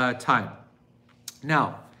time.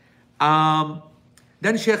 Now,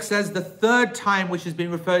 then Sheikh says the third time which is being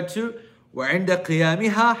referred to, وَعِنْدَ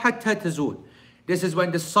قِيَامِهَا حَتَّى تَزُولَ. This is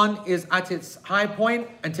when the sun is at its high point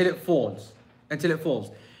until it falls.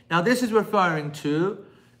 Now this is referring to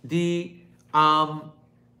the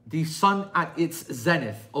sun at its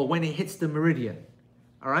zenith, or when it hits the meridian.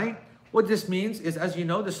 All right? What this means is, as you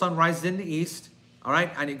know, the sun rises in the east, all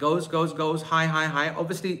right, and it goes high.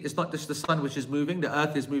 Obviously, it's not just the sun which is moving, the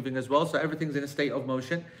earth is moving as well, so everything's in a state of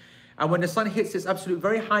motion. And when the sun hits its absolute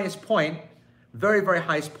very highest point, very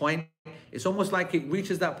highest point, it's almost like it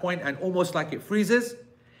reaches that point and almost like it freezes.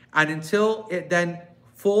 And until it then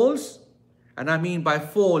falls, and I mean by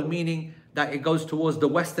fall, meaning that it goes towards the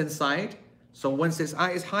western side. So once it's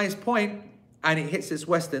at its highest point and it hits its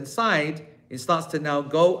western side, it starts to now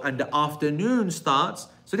go and the afternoon starts.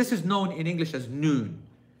 So this is known in English as noon.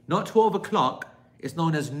 Not 12 o'clock, it's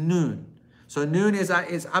known as noon. So noon is at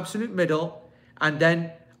its absolute middle, and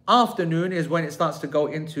then afternoon is when it starts to go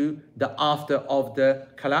into the after of the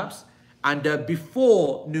collapse. And the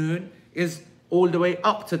before noon is all the way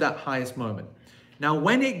up to that highest moment. Now,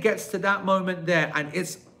 when it gets to that moment there and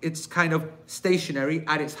it's kind of stationary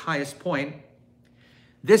at its highest point,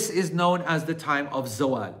 this is known as the time of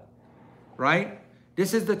zawal, right?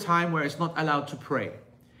 This is the time where it's not allowed to pray.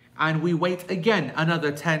 And we wait again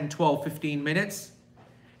another 10, 12, 15 minutes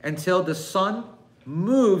until the sun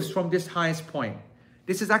moves from this highest point.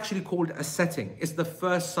 This is actually called a setting. It's the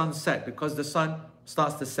first sunset because the sun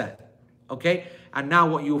starts to set. Okay, and now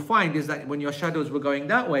what you'll find is that when your shadows were going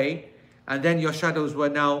that way, and then your shadows were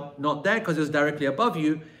now not there because it was directly above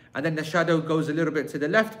you, and then the shadow goes a little bit to the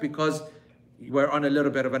left because we're on a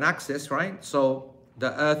little bit of an axis, right? So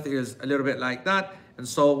the earth is a little bit like that, and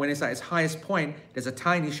so when it's at its highest point, there's a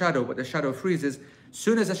tiny shadow, but the shadow freezes.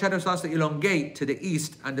 Soon as the shadow starts to elongate to the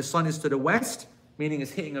east and the sun is to the west, meaning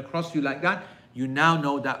it's hitting across you like that, you now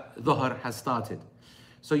know that Dhuhr has started.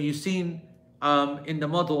 So you've seen in the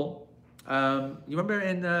model, you remember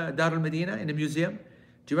in Dar al-Medina, in the museum?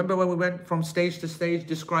 Do you remember when we went from stage to stage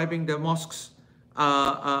describing the mosque's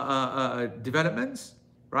developments,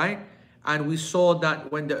 right? And we saw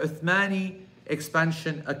that when the Uthmani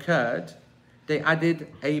expansion occurred, they added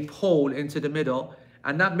a pole into the middle,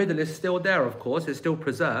 and that middle is still there, of course, it's still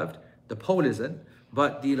preserved. The pole isn't,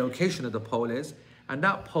 but the location of the pole is, and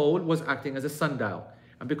that pole was acting as a sundial.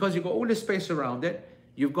 And because you've got all this space around it,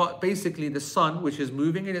 you've got basically the sun, which is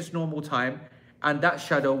moving in its normal time, and that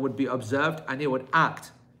shadow would be observed, and it would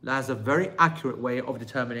act as a very accurate way of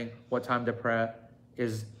determining what time the prayer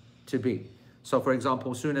is to be. So for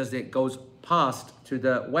example, as soon as it goes past to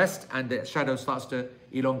the west and the shadow starts to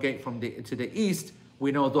elongate to the east,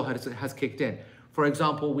 we know Dhuhr has kicked in. For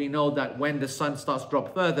example, we know that when the sun starts to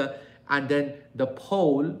drop further and then the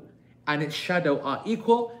pole and its shadow are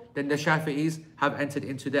equal, then the Shafi'is have entered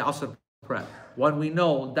into their Asr prayer. When we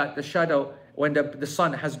know that the shadow, when the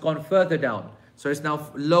sun has gone further down, so it's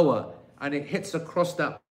now lower and it hits across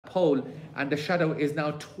that pole and the shadow is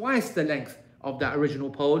now twice the length of that original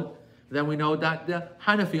pole, then we know that the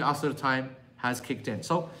Hanafi Asr time has kicked in.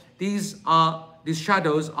 So these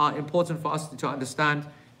shadows are important for us to understand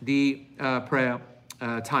the prayer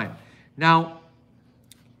time. Now,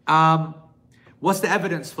 what's the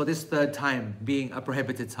evidence for this third time being a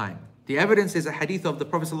prohibited time? The evidence is a hadith of the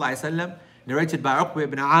Prophet ﷺ, narrated by Uqba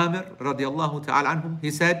ibn Amir radiallahu ta'ala anhum.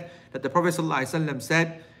 He said that the Prophet ﷺ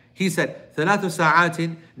said, ثلاث ساعات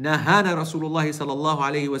نهانا رسول الله صلى الله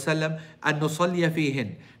عليه وسلم أن نصلي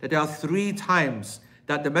فيهن. That there are 3 times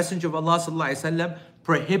that the Messenger of Allah صلى الله عليه وسلم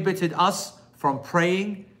prohibited us from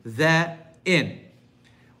praying therein.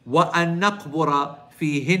 وأن نقبر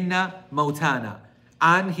فيهن موتانا.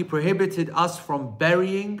 And he prohibited us from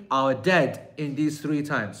burying our dead in these 3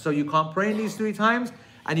 times. So you can't pray in these 3 times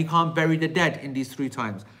and you can't bury the dead in these 3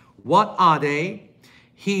 times. What are they?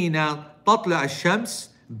 حين تطلع الشمس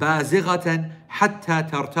بازغة حتى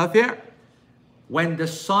ترتفع. When the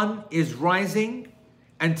sun is rising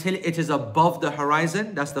until it is above the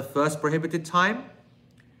horizon, that's the first prohibited time.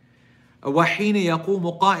 وحين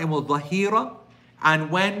يقوم قائم الظهيرة. And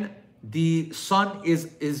when the sun is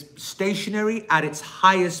stationary at its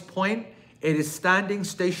highest point, it is standing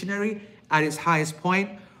stationary at its highest point.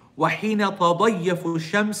 وحين تضيف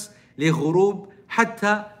الشمس لغروب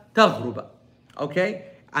حتى تغرب. Okay,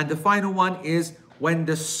 and the final one is when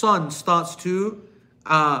the sun starts to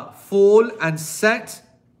fall and set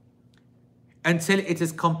until it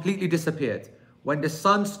is completely disappeared. When the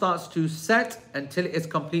sun starts to set until it's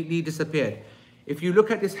completely disappeared. If you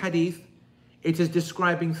look at this hadith, it is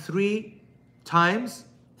describing 3 times,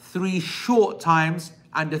 3 short times,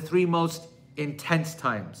 and the 3 most intense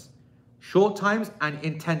times. Short times and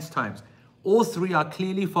intense times. All 3 are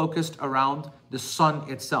clearly focused around the sun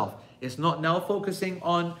itself. It's not now focusing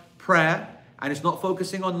on prayer, and it's not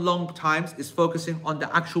focusing on long times, it's focusing on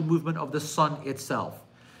the actual movement of the sun itself.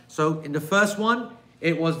 So in the first one,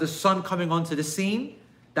 it was the sun coming onto the scene.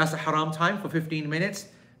 That's a haram time for 15 minutes.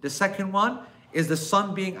 The second one is the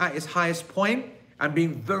sun being at its highest point and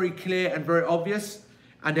being very clear and very obvious.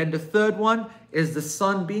 And then the third one is the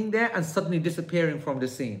sun being there and suddenly disappearing from the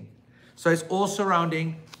scene. So it's all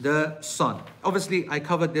surrounding the sun. Obviously, I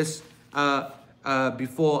covered this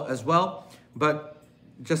before as well, but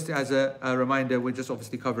just as a reminder, we're just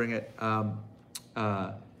obviously covering it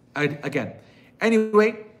again.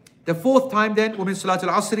 Anyway, the 4th time then, وَمِن صَلَاةِ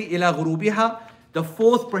الْعَصْرِ إِلَى غُرُوبِهَا. The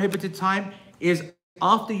 4th prohibited time is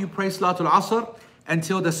after you pray Salatul Asr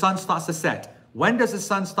until the sun starts to set. When does the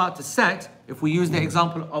sun start to set? If we use the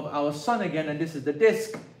example of our sun again, and this is the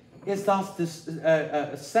disk, it starts to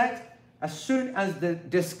set as soon as the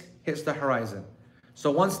disk hits the horizon.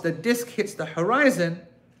 So once the disk hits the horizon,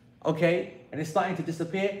 okay, and it's starting to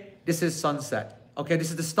disappear, this is sunset. Okay,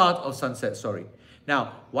 this is the start of sunset, sorry.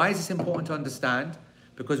 Now, why is this important to understand?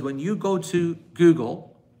 Because when you go to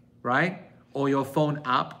Google, right, or your phone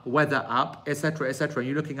app, weather app, etc., and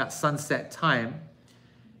you're looking at sunset time,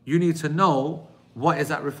 you need to know what is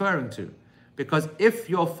that referring to. Because if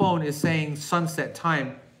your phone is saying sunset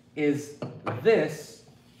time is this,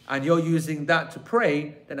 and you're using that to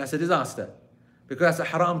pray, then that's a disaster. Because that's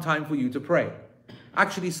a haram time for you to pray.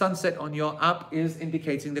 Actually, sunset on your app is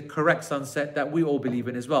indicating the correct sunset that we all believe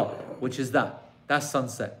in as well, which is that. That's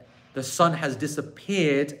sunset. The sun has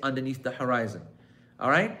disappeared underneath the horizon. All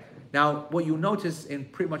right? Now, what you'll notice in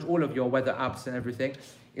pretty much all of your weather apps and everything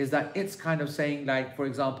is that it's kind of saying, like, for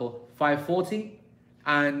example, 5:40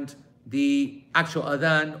 and the actual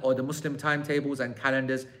adhan or the Muslim timetables and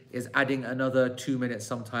calendars is adding another 2 minutes,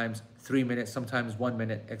 sometimes 3 minutes, sometimes 1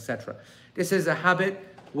 minute, etc. This is a habit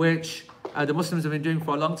which the Muslims have been doing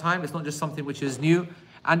for a long time. It's not just something which is new.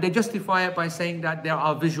 And they justify it by saying that there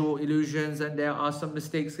are visual illusions and there are some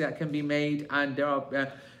mistakes that can be made, and there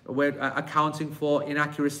are we're accounting for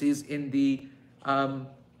inaccuracies in the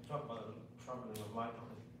Talk about the traveling of light.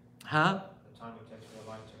 huh? The time it takes for the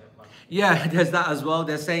light to get back. Yeah, there's that as well.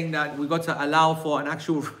 They're saying that we got to allow for an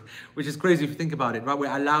actual, which is crazy if you think about it, right?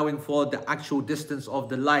 We're allowing for the actual distance of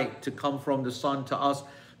the light to come from the sun to us.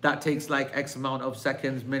 That takes like X amount of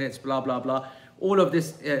seconds, minutes, blah, blah, blah. All of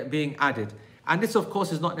this being added. And this, of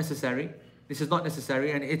course, is not necessary. This is not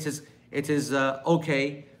necessary. And it is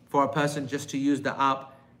okay for a person just to use the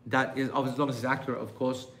app that is, as long as it's accurate, of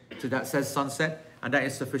course, to that says sunset. And that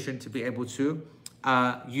is sufficient to be able to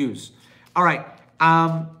use. All right.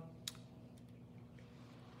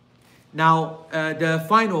 Now, the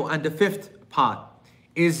final and the fifth part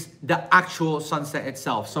is the actual sunset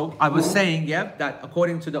itself. So I was saying, yeah, that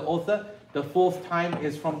according to the author, the fourth time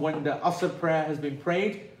is from when the Asr prayer has been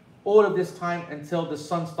prayed, all of this time until the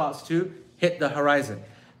sun starts to hit the horizon.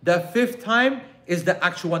 The fifth time is the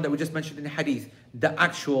actual one that we just mentioned in the hadith, the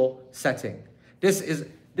actual setting. This is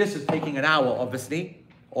taking an hour, obviously,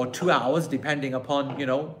 or 2 hours, depending upon, you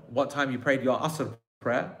know, what time you prayed your Asr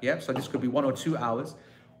prayer. Yeah, so this could be 1 or 2 hours.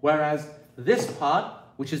 Whereas this part,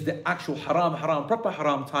 which is the actual haram, proper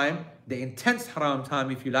haram time, the intense haram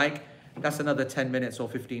time, if you like, that's another 10 minutes or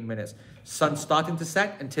 15 minutes. Sun starting to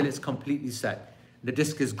set until it's completely set. The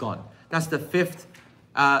disk is gone. That's the fifth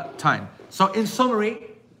time. So in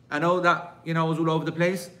summary, I know that, you know, I was all over the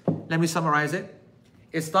place. Let me summarize it.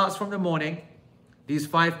 It starts from the morning, these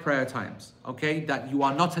 5 prayer times, okay, that you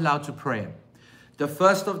are not allowed to pray in. The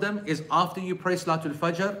first of them is after you pray Salatul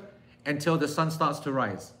Fajr until the sun starts to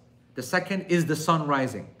rise. The second is the sun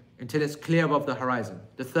rising until it's clear above the horizon.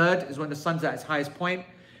 The third is when the sun's at its highest point.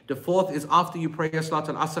 The fourth is after you pray your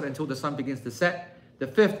Salatul Asr until the sun begins to set. The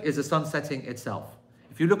fifth is the sun setting itself.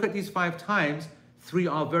 If you look at these 5 times, 3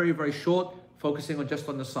 are very, very short, focusing on just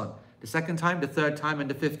on the sun. The second time, the third time, and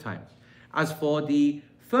the fifth time. As for the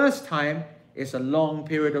first time, it's a long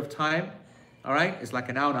period of time. All right, it's like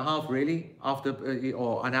an hour and a half really, after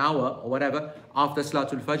or an hour or whatever, after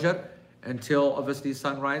Salatul Fajr until obviously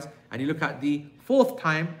sunrise. And you look at the fourth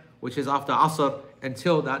time, which is after Asr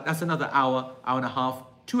until that's another hour, hour and a half,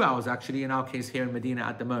 2 hours actually in our case here in Medina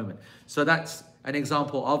at the moment. So that's an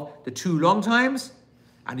example of the 2 long times,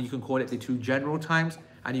 and you can call it the 2 general times,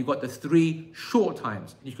 and you've got the 3 short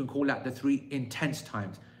times. You can call that the 3 intense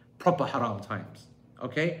times, proper haram times.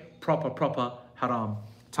 Okay, proper haram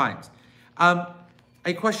times.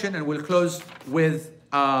 A question, and we'll close with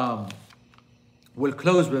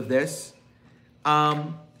this.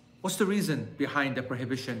 What's the reason behind the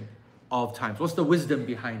prohibition of times? What's the wisdom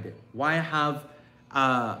behind it? Why have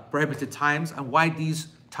prohibited times, and why these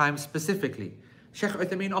times specifically? Sheikh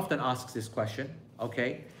Uthaymeen often asks this question,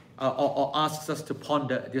 okay, or asks us to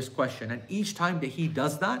ponder this question. And each time that he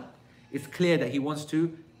does that, it's clear that he wants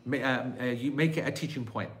to make it a teaching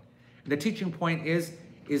point. And the teaching point is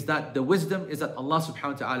that the wisdom is that Allah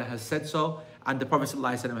subhanahu wa ta'ala has said so, and the Prophet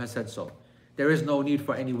ﷺ has said so. There is no need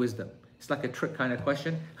for any wisdom. It's like a trick kind of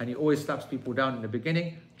question, and he always slaps people down in the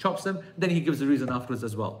beginning, chops them, then he gives the reason afterwards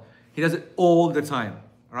as well. He does it all the time,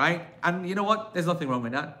 right? And you know what? There's nothing wrong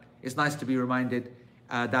with that. It's nice to be reminded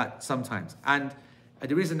that sometimes. And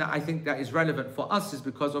the reason that I think that is relevant for us is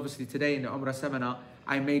because obviously today in the Umrah seminar,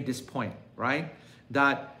 I made this point, right?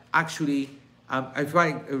 That actually, if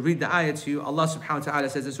I read the ayah to you, Allah subhanahu wa ta'ala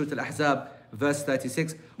says in Surah Al-Ahzab, verse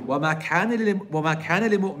 36, وَمَا كَانَ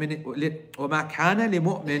لِمُؤْمِنٍ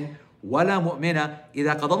وَلَا مُؤْمِنَةٍ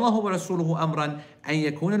إِذَا قَضَى اللَّهُ وَرَسُولُهُ أَمْرًا أَن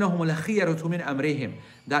يَكُونَ لَهُمُ الْخِيَرَةُ مِنْ أَمْرِهِمْ.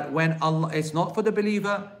 That when Allah, it's not for the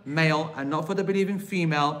believer male and not for the believing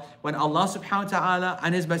female, when Allah subhanahu wa ta'ala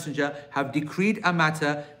and His Messenger have decreed a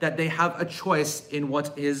matter, that they have a choice in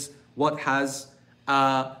what has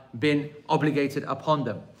been obligated upon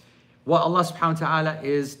them. What Allah subhanahu wa ta'ala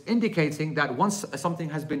is indicating that once something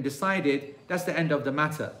has been decided, that's the end of the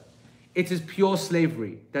matter. It is pure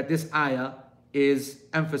slavery that this ayah is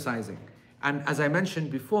emphasizing. And as I mentioned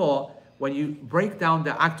before, when you break down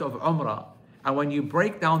the act of Umrah, and when you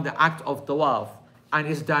break down the act of Tawaf, and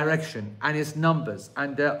its direction, and its numbers,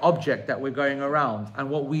 and the object that we're going around, and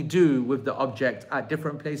what we do with the object at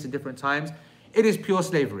different places, different times, it is pure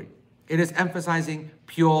slavery. It is emphasizing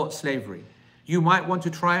pure slavery. You might want to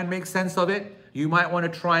try and make sense of it, You might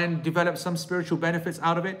want to try and develop some spiritual benefits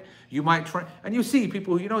out of it. You might try, and you see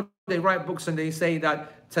people, they write books and they say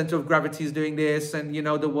that center of gravity is doing this, and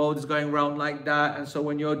the world is going around like that. And so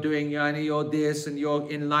when you're doing, you're this, and you're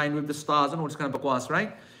in line with the stars and all this kind of bakwas,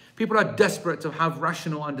 right? People are desperate to have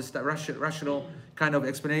rational kind of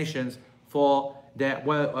explanations for their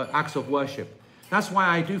acts of worship. That's why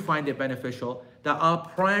I do find it beneficial that our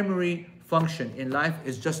primary function in life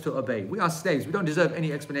is just to obey. We are slaves. We don't deserve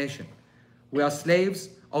any explanation. We are slaves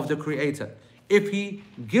of the Creator. If He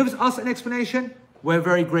gives us an explanation, we're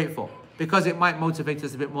very grateful, because it might motivate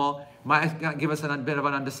us a bit more, might give us a bit of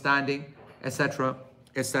an understanding, etc.,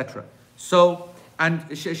 etc. So, and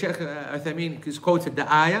Sheikh Uthaymeen has quoted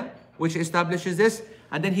the ayah, which establishes this,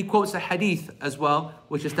 and then he quotes a hadith as well,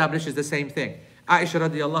 which establishes the same thing. Aisha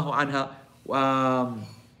radiallahu anha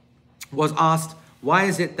was asked, why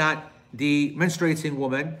is it that the menstruating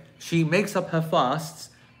woman, she makes up her fasts,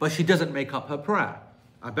 but she doesn't make up her prayer?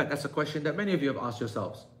 I bet that's a question that many of you have asked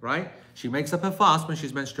yourselves, right? She makes up her fast when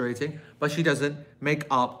she's menstruating, but she doesn't make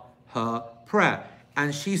up her prayer.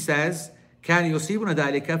 And she says, كان يصيبنا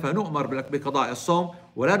ذلك فنؤمر بقضاء الصوم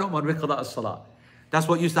ولا نؤمر بقضاء الصلاة. That's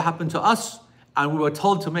what used to happen to us, and we were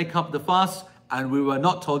told to make up the fast, and we were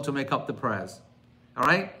not told to make up the prayers. All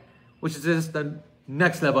right? Which is just the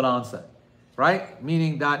next level answer, right?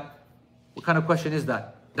 Meaning that, what kind of question is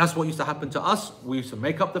that? That's what used to happen to us. We used to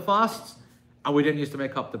make up the fasts, and we didn't used to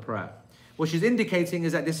make up the prayer. What she's indicating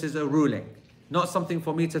is that this is a ruling, not something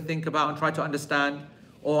for me to think about and try to understand,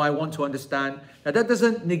 or I want to understand. Now that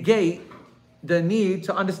doesn't negate the need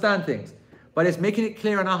to understand things, but it's making it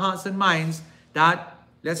clear in our hearts and minds that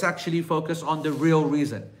let's actually focus on the real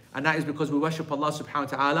reason. And that is because we worship Allah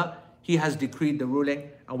subhanahu wa ta'ala. He has decreed the ruling,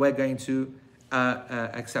 and we're going to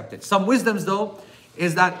accept it. Some wisdoms though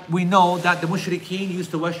is that we know that the mushrikeen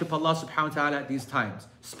used to worship Allah subhanahu wa ta'ala at these times,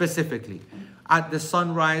 specifically at the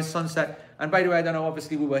sunrise, sunset. And by the way, I don't know,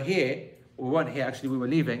 obviously we weren't here actually, we were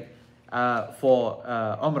leaving for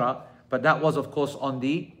Umrah, but that was of course on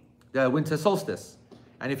the winter solstice.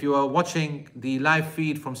 And if you were watching the live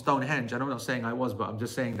feed from Stonehenge, and I'm not saying I was, but I'm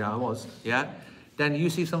just saying that I was, yeah, then you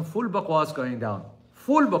see some full bakwas going down.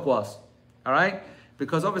 Full bakwas, all right?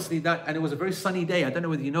 Because obviously that, and it was a very sunny day, I don't know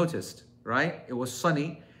whether you noticed, right? It was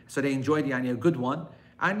sunny, so they enjoyed a good one.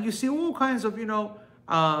 And you see all kinds of,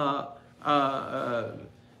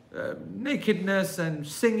 nakedness and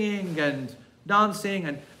singing and dancing,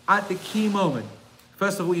 and at the key moment.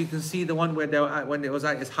 First of all, you can see the one where when it was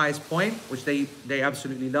at its highest point, which they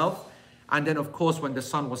absolutely love. And then of course when the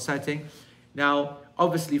sun was setting. Now,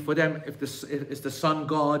 obviously for them, if it's the sun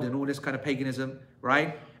god and all this kind of paganism,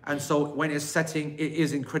 right? And so when it's setting, it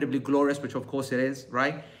is incredibly glorious, which of course it is,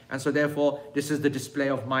 right? And so therefore, this is the display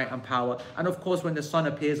of might and power. And of course, when the sun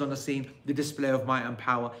appears on the scene, the display of might and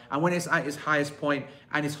power. And when it's at its highest point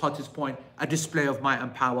and its hottest point, a display of might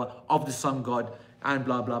and power of the sun god, and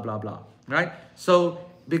blah, blah, blah, blah, right? So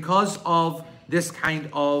because of this kind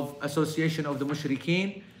of association of the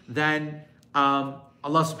mushrikeen, then Allah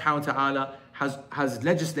subhanahu wa ta'ala has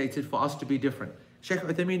legislated for us to be different. Shaykh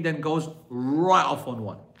Uthaymeen then goes right off on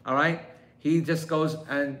one, all right? He just goes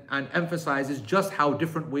and emphasizes just how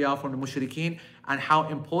different we are from the mushrikeen, and how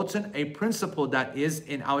important a principle that is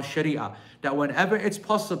in our sharia, that whenever it's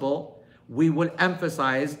possible, we will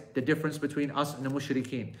emphasize the difference between us and the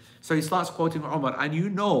mushrikeen. So he starts quoting Umar, and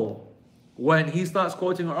when he starts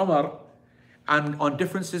quoting Umar and on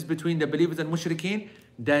differences between the believers and mushrikeen,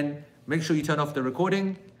 then make sure you turn off the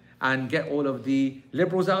recording and get all of the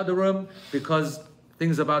liberals out of the room, because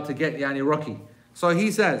things are about to get rocky. So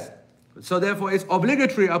he says, so therefore it's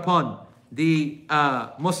obligatory upon the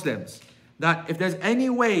Muslims that if there's any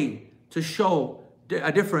way to show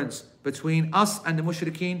a difference between us and the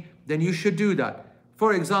mushrikeen, then you should do that.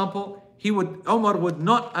 For example, Umar would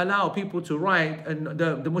not allow people to ride, and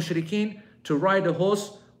the mushrikeen to ride a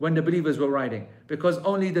horse when the believers were riding, because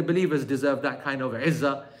only the believers deserve that kind of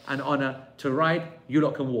izzah and honor to ride. You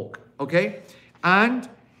lot can walk, okay? And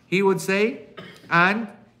he would say, and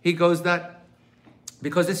he goes that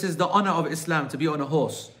because this is the honor of Islam to be on a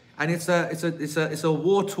horse, and it's a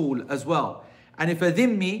war tool as well. And if a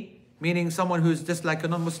dhimmi, meaning someone who's just like a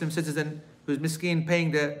non-Muslim citizen who's miskeen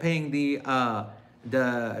paying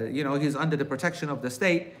he's under the protection of the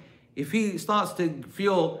state, if he starts to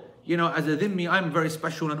feel, as a dhimmi, I'm very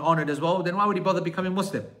special and honored as well, then why would he bother becoming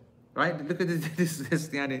Muslim? Right? Look at this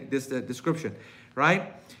description,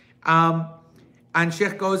 right? And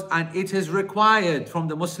Sheikh goes, and it is required from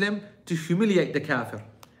the Muslim to humiliate the kafir.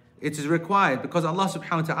 It is required because Allah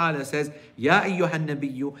subhanahu wa ta'ala says, Ya ayyuhan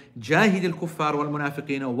nabiyyu, jahid al-kuffar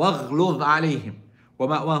wal-munafiqina waghluz alayhim wa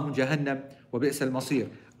ma'wahum jahannam wa bi'sal masir.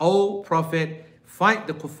 O Prophet, fight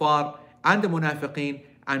the kuffar and the munafiqeen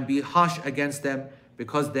and be harsh against them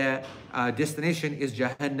because their destination is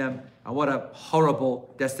Jahannam, and what a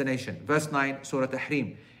horrible destination. Verse 9, Surah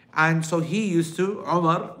Tahrim. And so he used to,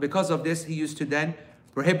 Umar, because of this, he used to then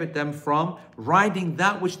prohibit them from riding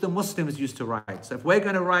that which the Muslims used to ride. So if we're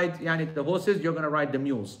going to ride the horses, you're going to ride the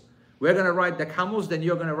mules. We're going to ride the camels, then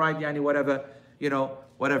you're going to ride whatever,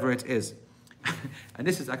 whatever it is. And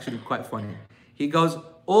this is actually quite funny. He goes,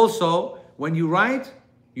 also, when you ride,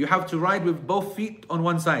 you have to ride with both feet on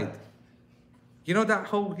one side. You know that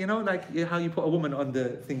whole, like how you put a woman on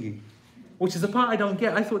the thingy? Which is the part I don't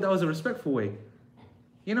get. I thought that was a respectful way.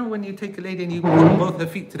 You know when you take a lady and you put both her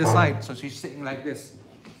feet to the side, so she's sitting like this.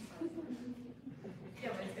 Yeah,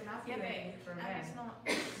 but it's emasculating for men. It's not.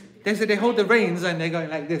 They say they hold the reins and they're going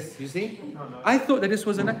like this, you see? I thought that this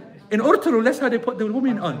was in Urturu, that's how they put the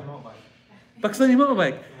women on. Pakistani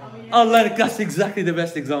motorbike. Allah, that's exactly the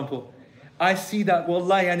best example. I see that,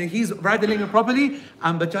 wallahi, and he's riding it properly,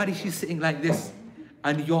 and Bajari, she's sitting like this.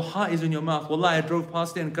 And your heart is in your mouth. Wallahi, I drove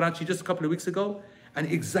past it in Karachi just a couple of weeks ago,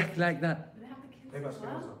 and exactly like that.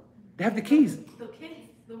 They have the keys. The kids,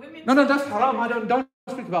 the women. No, that's haram. I don't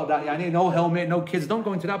speak about that. Yani, no helmet, no kids. Don't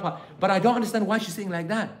go into that part. But I don't understand why she's sitting like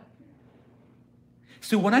that.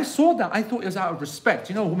 So when I saw that, I thought it was out of respect.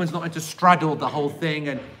 A woman's not meant to straddle the whole thing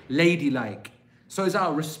and ladylike. So it's out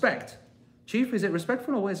of respect. Chief, is it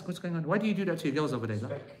respectful or what's going on? Why do you do that to your girls over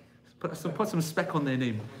there? Put some spec on their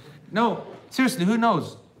name. No, seriously, who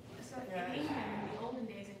knows? So in England, in the olden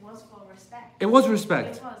days, it was for respect. It was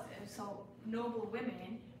respect. It was. So noble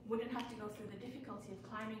women wouldn't have to go through the difficulty of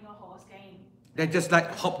climbing a horse, getting. They just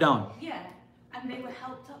like hop down. Yeah, and they were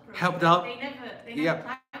helped up. Helped up. They never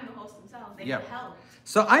climbed the horse themselves. They were helped.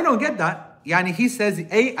 So I don't get that. يعني he says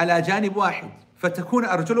أي على جانب واحد فتكون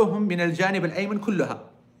أرجلهم من الجانب الأيمن كلها.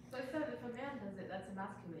 So if a man does it, that's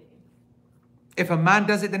emasculating. If a man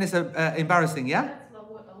does it, then it's embarrassing, yeah? That's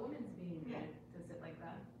what a woman's being does it like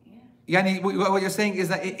that. Yeah. Yani, what you're saying is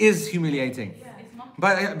that it is humiliating. Yeah, it's not.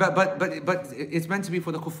 But it's meant to be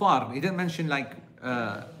for the kuffar. He didn't mention like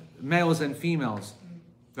males and females,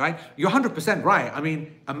 right? You're 100% right. I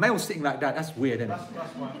mean, a male sitting like that, that's weird, isn't it?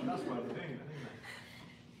 That's why the thing,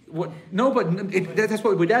 What? No, but that's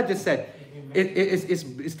what my dad just said.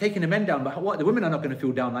 It's taking the men down, but what? The women are not going to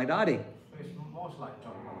feel down like that, are they? It's most like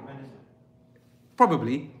talking about men, isn't it?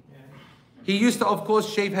 Probably. Yeah. He used to, of course,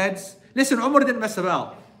 shave heads. Listen, Umar didn't mess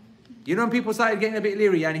about. When people started getting a bit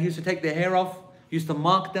leery, and he used to take their hair off, he used to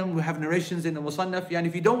mark them. We have narrations in the Musannaf. And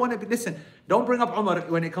if you don't want to, listen, don't bring up Umar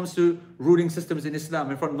when it comes to ruling systems in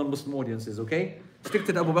Islam in front of non-Muslim audiences, okay? Stick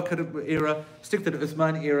to the Abu Bakr era, stick to the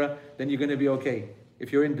Uthman era, then you're going to be okay.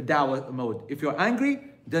 If you're in the da'wah mode. If you're angry,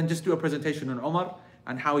 then just do a presentation on Umar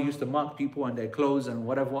and how he used to mark people and their clothes and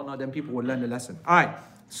whatnot, then people will learn the lesson. All right,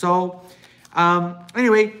 so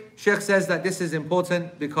anyway, Sheikh says that this is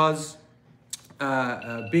important because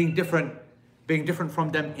being different from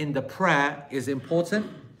them in the prayer is important.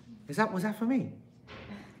 Was that for me?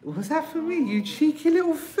 Was that for me? You cheeky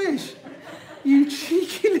little fish. You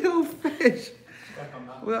cheeky little fish.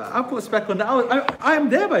 Well, I put spec on that. I'm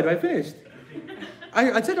there, by the way, I finished.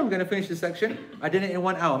 I said I'm going to finish this section. I did it in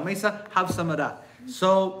 1 hour. Mesa, have some of that.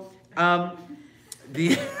 So, I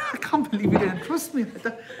can't believe you didn't trust me.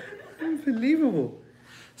 Unbelievable.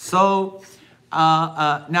 So,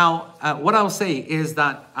 now, what I'll say is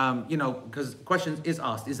that, because questions is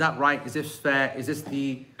asked, is that right? Is this fair? Is this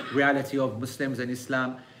the reality of Muslims and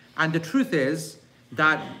Islam? And the truth is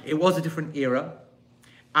that it was a different era,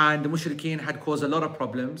 and the mushrikeen had caused a lot of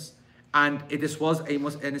problems, and this was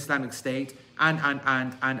an Islamic state, and.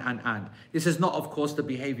 This is not, of course, the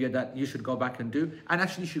behavior that you should go back and do, and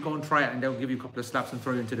actually you should go and try it, and they'll give you a couple of slaps and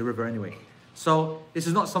throw you into the river anyway. So this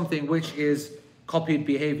is not something which is copied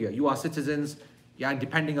behavior. You are citizens, and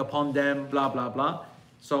depending upon them, blah, blah, blah.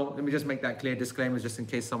 So let me just make that clear, disclaimers, just in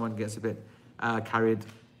case someone gets a bit carried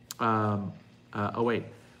away.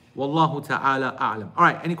 Wallahu ta'ala a'lam. All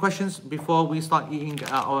right, any questions before we start eating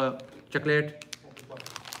our chocolate?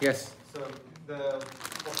 Yes. So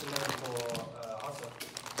what's the name for Asr?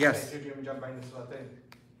 Yes. Is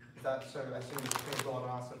that so? As soon as you finish Dhuhr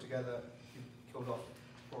and Asr together, you killed off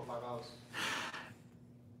 4 or 5 hours?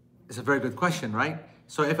 It's a very good question, right?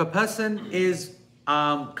 So if a person is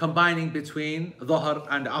combining between Dhuhr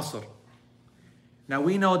and Asr, now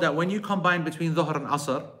we know that when you combine between Dhuhr and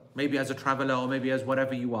Asr, maybe as a traveler or maybe as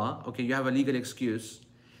whatever you are, okay, you have a legal excuse,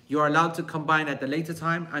 you are allowed to combine at the later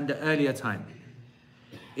time and the earlier time.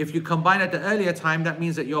 If you combine at the earlier time, that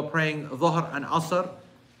means that you're praying Dhuhr and Asr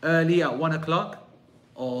early at 1 o'clock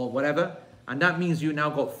or whatever, and that means you now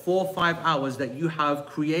got 4 or 5 hours that you have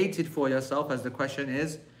created for yourself, as the question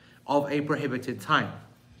is, of a prohibited time.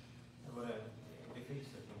 Well, if it's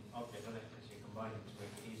an object, isn't it? Because you combine it to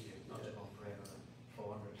make it easier, not to go pray on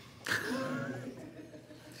 400.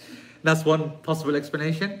 That's one possible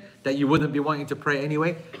explanation, that you wouldn't be wanting to pray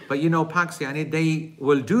anyway. But you know, Pakistani, they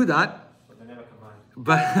will do that. But they never combine.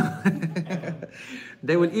 But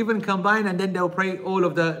they will even combine and then they'll pray all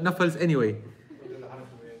of the nafals anyway. We'll do the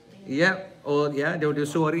Hanafi way. Yeah, or yeah, they'll do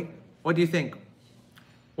Suwari. What do you think?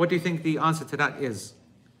 What do you think the answer to that is?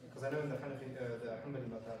 Because I know in the Hanafi, the Hanbali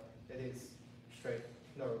madhab, it is straight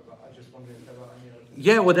no, but I just wondering if there are any other.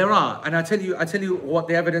 Yeah, well there are. And I tell you what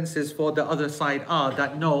the evidences for the other side are,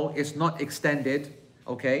 that no, it's not extended,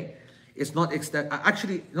 okay? It's not extended.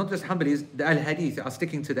 Actually, not just Hanbalis, the Al-Hadith are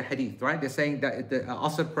sticking to the Hadith, right? They're saying that the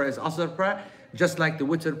Asr prayer is Asr prayer, just like the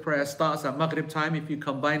Witr prayer starts at Maghrib time. If you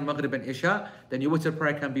combine Maghrib and Isha, then your Witr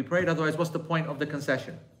prayer can be prayed. Otherwise, what's the point of the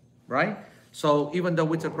concession, right? So even though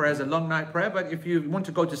Witr prayer is a long night prayer, but if you want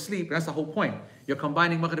to go to sleep, that's the whole point. You're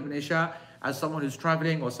combining Maghrib and Isha as someone who's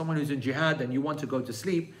traveling or someone who's in jihad and you want to go to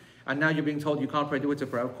sleep, and now you're being told you can't pray the Witr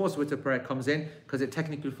prayer. Of course, Witr prayer comes in because it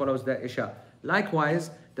technically follows the Isha.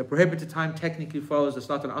 Likewise, the prohibited time technically follows the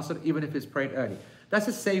Salat al-Asr, even if it's prayed early. That's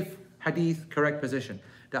a safe hadith, correct position.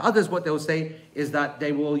 The others, what they'll say is that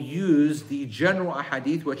they will use the general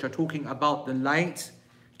hadith, which are talking about the light,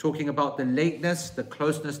 talking about the lateness, the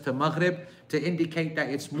closeness to Maghrib, to indicate that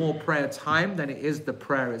it's more prayer time than it is the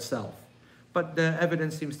prayer itself. But the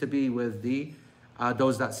evidence seems to be with the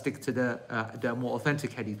those that stick to the more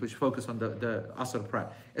authentic hadith, which focus on the Asr prayer.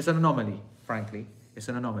 It's an anomaly, frankly. It's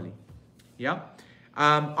an anomaly. Yeah?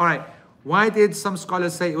 All right. Why did some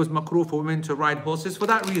scholars say it was makruh for women to ride horses? For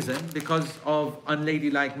that reason, because of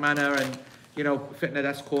unladylike manner and, you know, fitna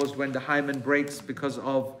that's caused when the hymen breaks because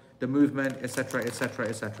of the movement, etc., etc.,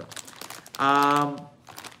 etc.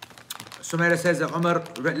 Sumaira says that Umar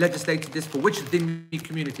legislated this for which Dhimmi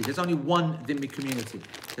community? There's only one Dhimmi community.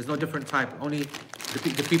 There's no different type. Only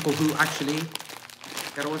the people who actually...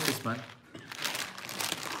 Gotta watch this, man.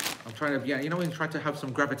 I'm trying to, yeah, you know when you try to have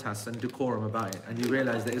some gravitas and decorum about it and you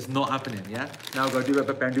realize that it's not happening, yeah? Now go do a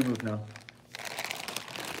Bapandu move now.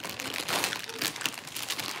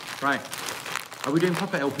 Right. Are we doing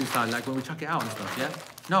proper LP style, like when we chuck it out and stuff, yeah?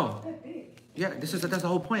 No. Yeah, that's the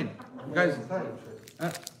whole point. Guys,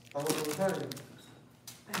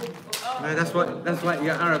 no, that's what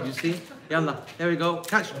you're Arab, you see? Yallah, there we go,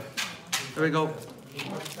 catch. There we go.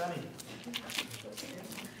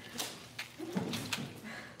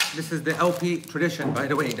 This is the LP tradition, by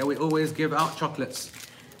the way, that we always give out chocolates.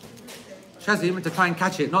 Shazim, to try and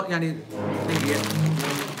catch it, not Yani thinking it.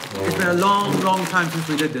 It's been a long, long time since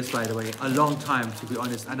we did this, by the way. A long time, to be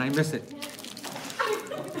honest, and I miss it.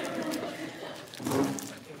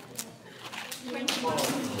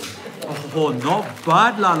 Oh, not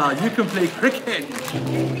bad, Lala. You can play cricket.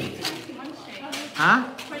 Huh?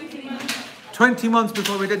 20 months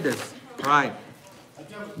before we did this. Right.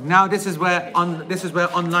 Now this is where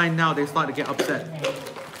online now they start to get upset.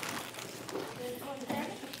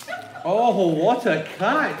 Oh, what a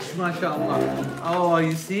catch, mashallah. Oh,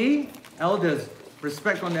 you see? Elders.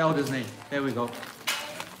 Respect on the elders' name. There we go.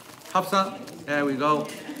 Hafsa. There we go.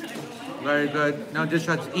 Very good. Now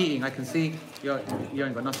Dishrat's eating. I can see you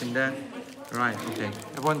ain't got nothing there. Right, okay.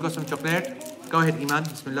 Everyone got some chocolate? Go ahead, Iman.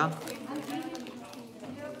 Bismillah.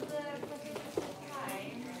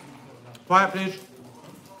 Quiet, please.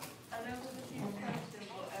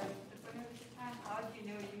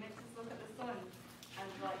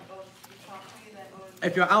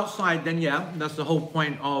 If you're outside, then yeah, that's the whole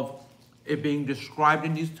point of it being described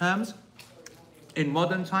in these terms. In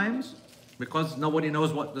modern times, because nobody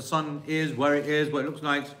knows what the sun is, where it is, what it looks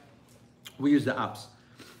like, we use the apps.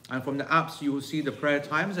 And from the apps, you will see the prayer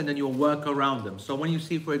times and then you'll work around them. So when you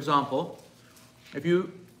see, for example, if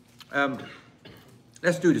you,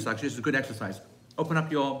 let's do this actually, it's a good exercise. Open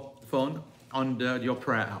up your phone on your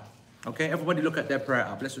prayer app. Okay, everybody look at their prayer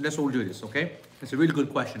app. Let's all do this, okay? It's a really good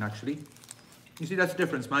question actually. You see, that's the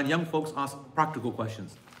difference, man. Young folks ask practical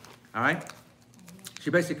questions, all right? She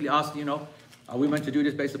basically asked, you know, are we meant to do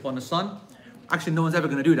this based upon the sun? Actually, no one's ever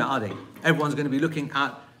going to do that, are they? Everyone's going to be looking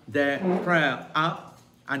at their prayer app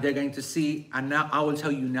and they're going to see, and now I will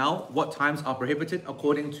tell you now what times are prohibited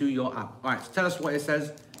according to your app. All right, so tell us what it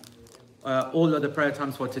says, all of the prayer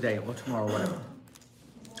times for today or tomorrow or whatever.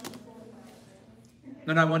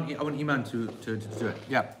 No, I want Iman to do it.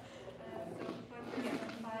 Yeah.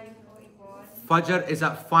 Fajr is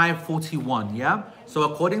at 5:41, yeah? So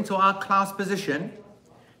according to our class position,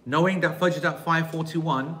 knowing that Fajr is at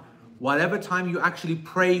 5:41, whatever time you actually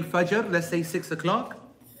pray Fajr, let's say 6 o'clock,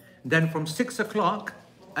 then from 6 o'clock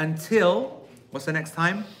until, what's the next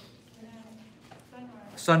time?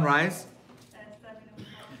 Sunrise. 7:04.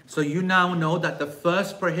 So you now know that the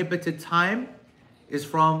first prohibited time is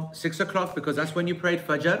from 6 o'clock, because that's when you prayed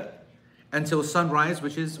Fajr, until sunrise,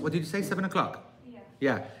 which is, what did you say, 7 o'clock? Yeah.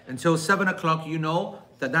 Yeah, until 7 o'clock, you know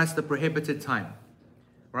that that's the prohibited time,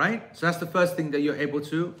 right? So that's the first thing that you're able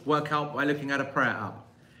to work out by looking at a prayer app.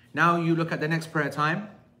 Now you look at the next prayer time.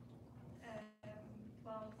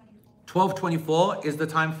 12:24. 12:24 is the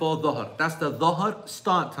time for Dhuhr. That's the Dhuhr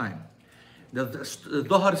start time. The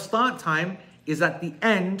Dhuhr start time is at the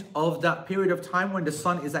end of that period of time when the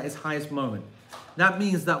sun is at its highest moment. That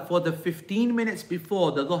means that for the 15 minutes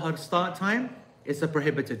before the Dhuhr start time, it's a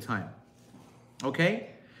prohibited time. Okay?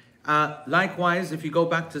 Likewise, if you go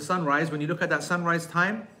back to sunrise, when you look at that sunrise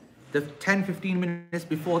time, the 10-15 minutes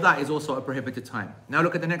before that is also a prohibited time. Now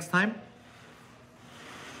look at the next time.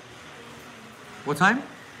 What time?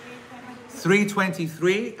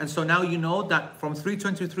 3:23. And so now you know that from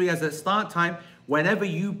 3:23 as a start time, whenever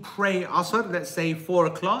you pray Asr, let's say 4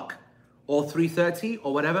 o'clock or 3:30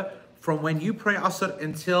 or whatever, from when you pray Asr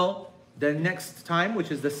until the next time, which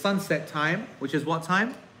is the sunset time, which is what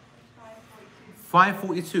time?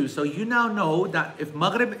 5:42. So you now know that if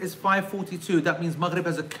Maghrib is 5:42, that means Maghrib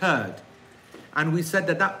has occurred. And we said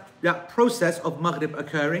that process of Maghrib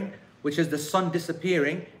occurring, which is the sun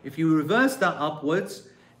disappearing, if you reverse that upwards,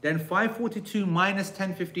 then 5:42 minus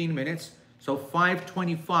 10-15 minutes, so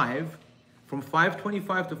 5:25, from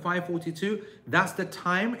 5:25 to 5:42, that's the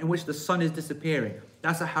time in which the sun is disappearing.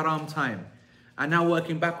 That's a haram time. And now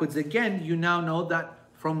working backwards again, you now know that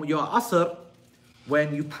from your Asr,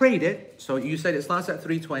 when you prayed it, so you said it starts at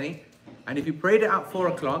 3:20, and if you prayed it at 4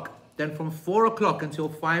 o'clock, then from 4 o'clock until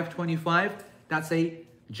 5:25, that's a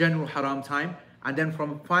general haram time. And then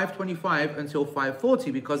from 5:25 until 5:40,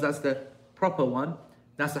 because that's the proper one,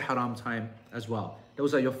 that's a haram time as well.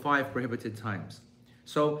 Those are your 5 prohibited times.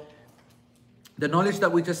 So the knowledge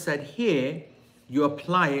that we just said here, you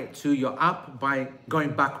apply it to your app by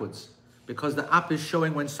going backwards, because the app is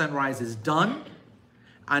showing when sunrise is done,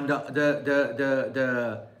 and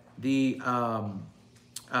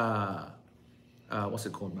what's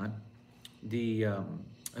it called, man? The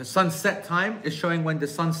sunset time is showing when the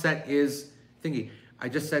sunset is thingy. I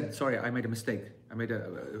just said, sorry, I made a mistake. I made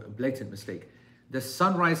a blatant mistake. The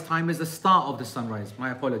sunrise time is the start of the sunrise. My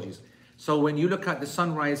apologies. So when you look at the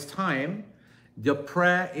sunrise time, the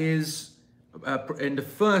prayer is in the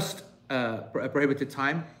first prohibited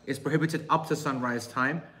time is prohibited up to sunrise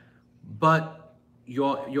time, but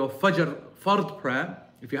your Fajr Fard prayer,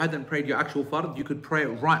 if you hadn't prayed your actual Fard, you could pray it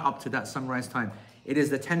right up to that sunrise time. It is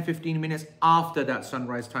the 10-15 minutes after that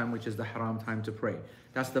sunrise time, which is the haram time to pray.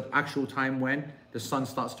 That's the actual time when the sun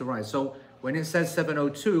starts to rise. So when it says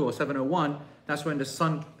 7:02 or 7:01, that's when the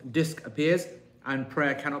sun disk appears and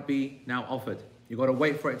prayer cannot be now offered. You got to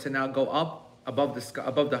wait for it to now go up above the sky,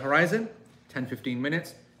 above the horizon, 10-15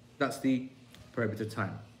 minutes. That's the prohibited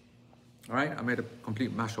time. All right, I made a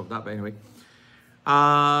complete mash of that, but anyway.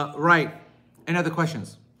 Right, any other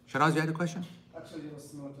questions? Sharaz, you had a question? Actually, it was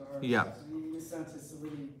similar to ours. Yeah. So in a sense, it's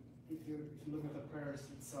really, if you look at the prayers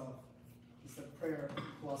itself, it's the prayer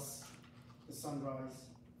plus the sunrise,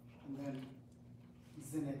 and then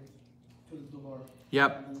zenith to the Dhuhr.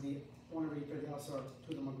 Yep. And then whenever you pray the Asr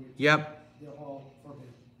to the Maghrib. Yep. They're all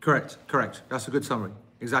forbidden. Correct. That's a good summary.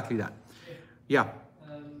 Exactly that. Yeah.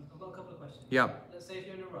 I've got a couple of questions. Yeah. Let's say if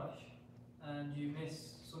you're in a rush and you miss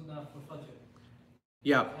Sunnah for Fajr,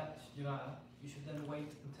 Yeah. catch Jama'ah, you should then wait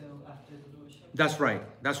until after the Dhuhr Shaf. That's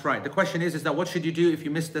right. The question is that what should you do if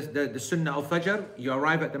you miss the Sunnah of Fajr? You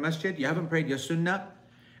arrive at the masjid, you haven't prayed your Sunnah,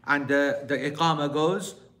 and the Iqamah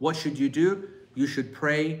goes, what should you do? You should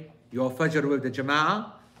pray your Fajr with the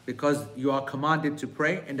Jama'ah, because you are commanded to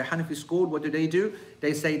pray. In the Hanafi school, what do?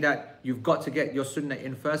 They say that you've got to get your Sunnah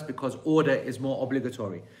in first because order is more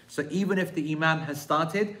obligatory. So even if the Imam has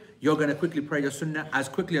started, you're going to quickly pray your Sunnah as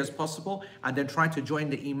quickly as possible and then try to join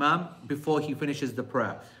the Imam before he finishes the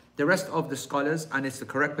prayer. The rest of the scholars, and it's the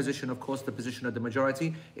correct position, of course, the position of the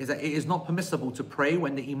majority, is that it is not permissible to pray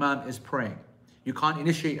when the Imam is praying. You can't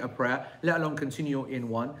initiate a prayer, let alone continue in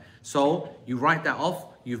one. So you write that off.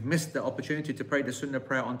 You've missed the opportunity to pray the Sunnah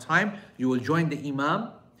prayer on time. You will join the Imam.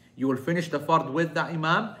 You will finish the Fard with that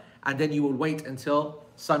Imam. And then you will wait until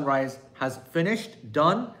sunrise has finished,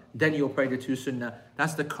 done. Then you'll pray the 2 Sunnah.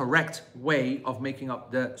 That's the correct way of making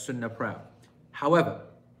up the Sunnah prayer. However,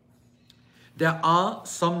 there are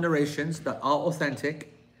some narrations that are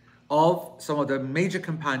authentic of some of the major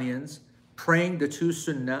companions praying the 2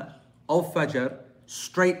 Sunnah of Fajr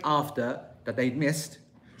straight after that they missed,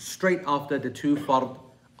 straight after the 2 Fard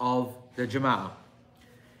of the Jama'ah.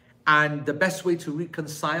 And the best way to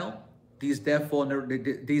reconcile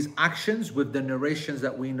these actions with the narrations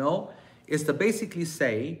that we know is to basically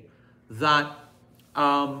say that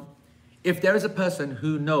if there is a person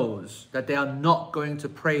who knows that they are not going to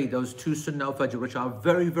pray those two Sunnah al-Fajr, which are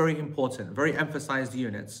very, very important, very emphasized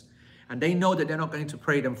units, and they know that they're not going to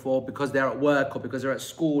pray them because they're at work or because they're at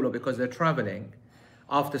school or because they're traveling,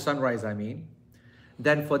 after sunrise I mean,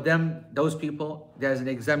 then for them, those people, there's an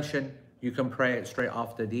exemption. You can pray it straight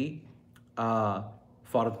after the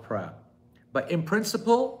Fard prayer. But in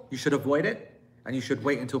principle, you should avoid it and you should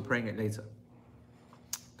wait until praying it later.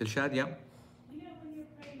 Dilshad, yeah? You know when you're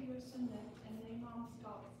praying your Sunnah and the Imam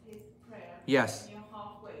stops his prayer? Yes. And you're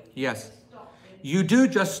halfway? Yes. Just stop and You do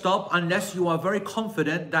just stop unless you are very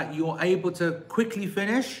confident that you're able to quickly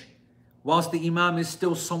finish whilst the Imam is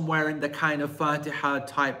still somewhere in the kind of Fatiha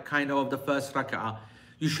type kind of the first rak'ah.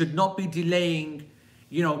 You should not be delaying,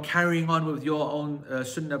 carrying on with your own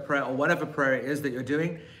Sunnah prayer or whatever prayer it is that you're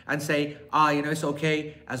doing and say, it's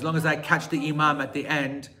okay, as long as I catch the Imam at the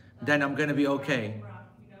end, then I'm going to be okay.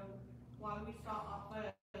 While we start our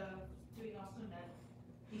prayer, doing our Sunnah,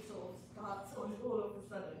 he sort of starts all of a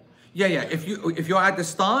sudden. Yeah. If you're at the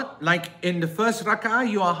start, like in the first rak'ah,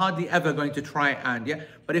 you are hardly ever going to try and,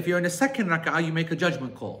 But if you're in the second rak'ah, you make a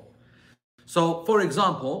judgment call. So, for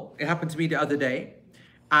example, it happened to me the other day,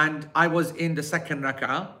 and I was in the second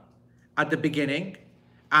rak'ah at the beginning,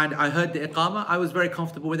 and I heard the iqamah. I was very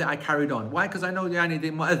comfortable with it. I carried on. Why? Because I know the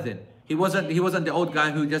mu'adhin. He wasn't the old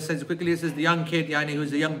guy who just says quickly. This is the young kid,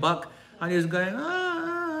 who's a young buck, and he was going.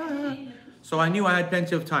 So I knew I had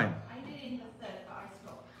plenty of time. I did it in the third, but I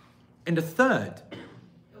stopped. In the third.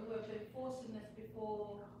 We're before Sunnah,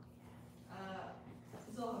 before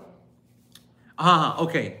Zohar.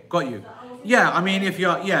 Okay, got you. Yeah, if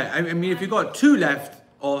you've got 2 left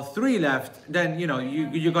or 3 left, then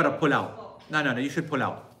you got to pull out. No, you should pull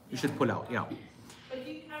out. You should pull out. Yeah. But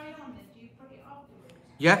do you carry on then? Do you put it afterwards?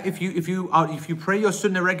 Yeah, if you pray your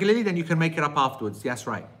Sunnah regularly, then you can make it up afterwards. Yes,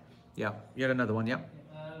 right. Yeah. You had another one. Yeah.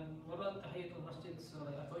 What about Tahiyatul Masjid? So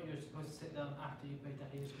I thought you were supposed to sit down after you pray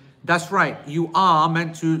Tahiyatul Masjid. That's right. You are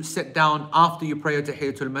meant to sit down after you pray your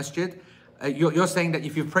Tahiyatul Masjid. You're saying that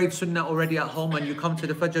if you've prayed Sunnah already at home and you come to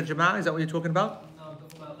the Fajr Jama'ah, is that what you're talking about? No, I'm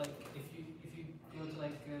talking about if you go to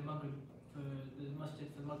Maghrib for the Masjid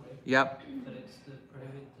for Maghrib. Yep. But it's the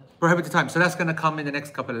Prohibited time. So that's going to come in the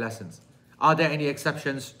next couple of lessons. Are there any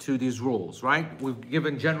exceptions to these rules, right? We've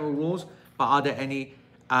given general rules, but are there any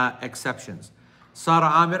exceptions? Sarah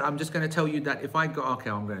Amir, I'm just going to tell you that if I go, okay,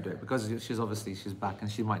 I'm going to do it because she's back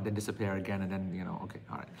and she might then disappear again and then, okay,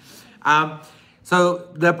 all right. So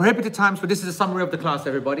the prohibited times, but this is a summary of the class,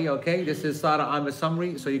 everybody, okay? This is Sarah Amir's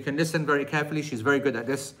summary, so you can listen very carefully. She's very good at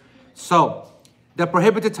this. So, the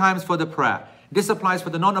prohibited times for the prayer. This applies for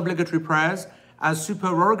the non-obligatory prayers, as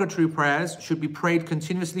supererogatory prayers should be prayed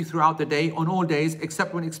continuously throughout the day, on all days,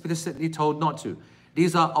 except when explicitly told not to.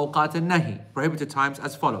 These are awqat al-nahi, prohibited times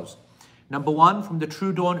as follows. Number 1, from the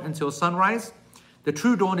true dawn until sunrise. The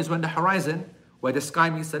true dawn is when the horizon, where the sky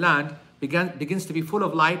meets the land, begins to be full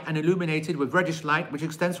of light and illuminated with reddish light, which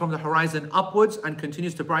extends from the horizon upwards and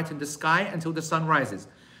continues to brighten the sky until the sun rises.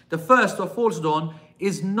 The first or false dawn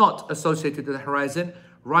is not associated with the horizon.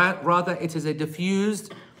 Rather, it is a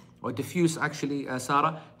diffuse,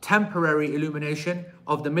 Sarah, temporary illumination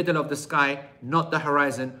of the middle of the sky, not the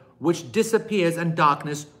horizon, which disappears and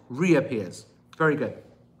darkness reappears. Very good.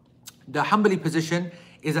 The Hanbali position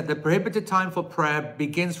is that the prohibited time for prayer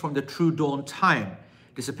begins from the true dawn time.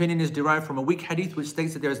 This opinion is derived from a weak hadith which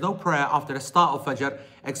states that there is no prayer after the start of Fajr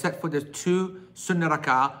except for the 2 Sunnah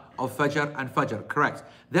Rak'ah of Fajr and Fajr. Correct.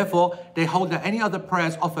 Therefore, they hold that any other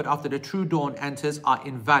prayers offered after the true dawn enters are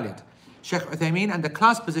invalid. Sheikh Uthaymeen and the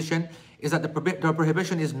class position is that the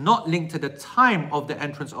prohibition is not linked to the time of the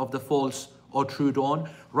entrance of the false or true dawn.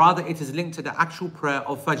 Rather, it is linked to the actual prayer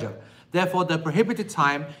of Fajr. Therefore, the prohibited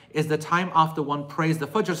time is the time after one prays the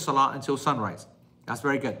Fajr Salah until sunrise. That's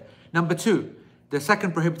very good. Number 2. The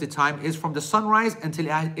second prohibited time is from the sunrise until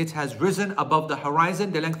it has risen above the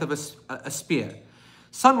horizon, the length of a spear.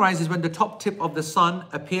 Sunrise is when the top tip of the sun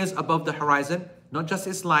appears above the horizon, not just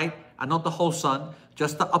its light and not the whole sun,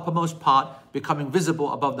 just the uppermost part becoming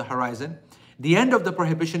visible above the horizon. The end of the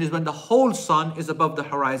prohibition is when the whole sun is above the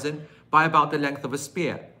horizon by about the length of a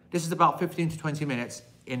spear. This is about 15 to 20 minutes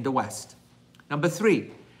in the west. Number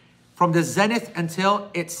 3, from the zenith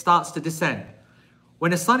until it starts to descend.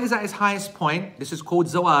 When the sun is at its highest point, this is called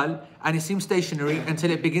zawal, and it seems stationary until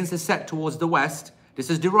it begins to set towards the west. This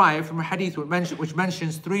is derived from a hadith which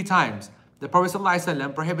mentions 3 times the Prophet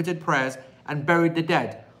ﷺ prohibited prayers and buried the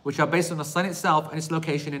dead, which are based on the sun itself and its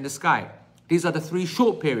location in the sky. These are the 3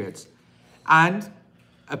 short periods, and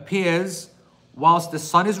appears whilst the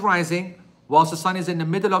sun is rising, whilst the sun is in the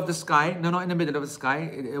middle of the sky, no, not in the middle of the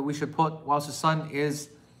sky, we should put whilst the sun is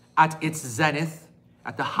at its zenith,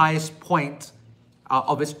 at the highest point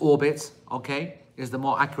of its orbit, okay, is the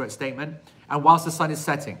more accurate statement, and whilst the sun is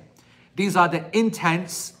setting. These are the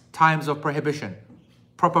intense times of prohibition,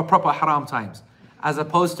 proper haram times, as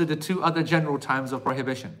opposed to the two other general times of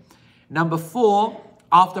prohibition. Number 4,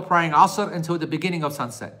 after praying Asr until the beginning of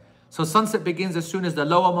sunset. So sunset begins as soon as the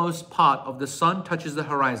lowermost part of the sun touches the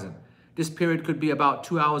horizon. This period could be about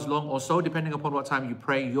 2 hours long or so, depending upon what time you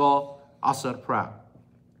pray your Asr prayer.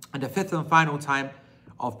 And the 5th and final time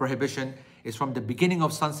of prohibition is from the beginning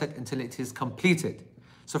of sunset until it is completed.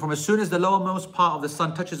 So from as soon as the lowermost part of the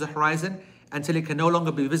sun touches the horizon until it can no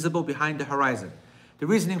longer be visible behind the horizon. The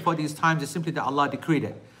reasoning for these times is simply that Allah decreed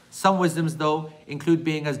it. Some wisdoms, though, include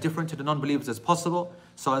being as different to the non-believers as possible.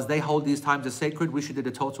 So as they hold these times as sacred, we should do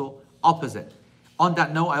the total opposite. On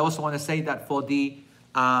that note, I also want to say that for the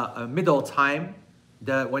middle time,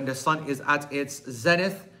 when the sun is at its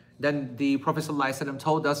zenith, then the Prophet ﷺ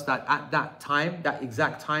told us that at that time, that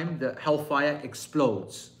exact time, the hellfire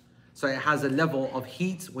explodes. So it has a level of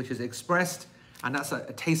heat which is expressed, and that's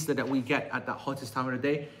a taster that we get at that hottest time of the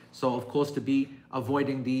day. So of course, to be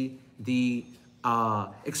avoiding the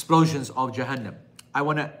explosions of Jahannam. I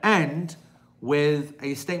want to end with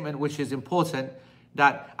a statement which is important,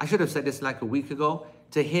 that I should have said this like a week ago.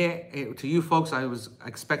 To you folks, I was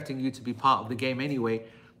expecting you to be part of the game anyway,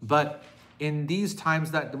 but in these times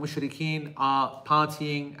that the mushrikeen are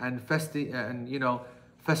partying and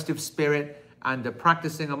festive spirit, and they're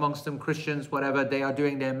practicing amongst them, Christians, whatever, they are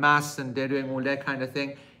doing their mass and they're doing all that kind of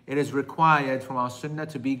thing, it is required from our sunnah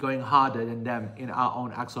to be going harder than them in our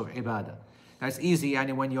own acts of ibadah. Now it's easy,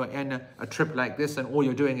 and when you're in a trip like this and all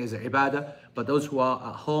you're doing is ibadah, but those who are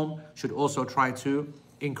at home should also try to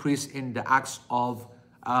increase in the acts of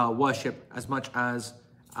worship as much as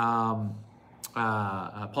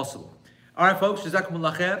possible. All right, folks,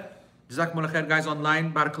 Jazakumullah khair. Jazakumullah khair, guys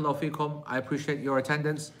online. Barakallahu feekum. I appreciate your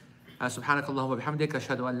attendance. Subhanakallahumma wa bihamdika.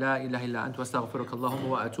 Ashhadu an la ilaha illa anta astaghfiruka Allahumma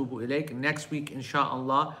wa atubu ilayk. Next week,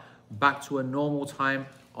 inshallah, back to a normal time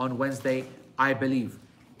on Wednesday, I believe.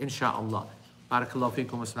 Inshallah. Barakallahu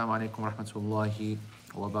feekum. Assalamu alaikum wa rahmatullahi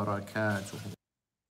wa barakatuh.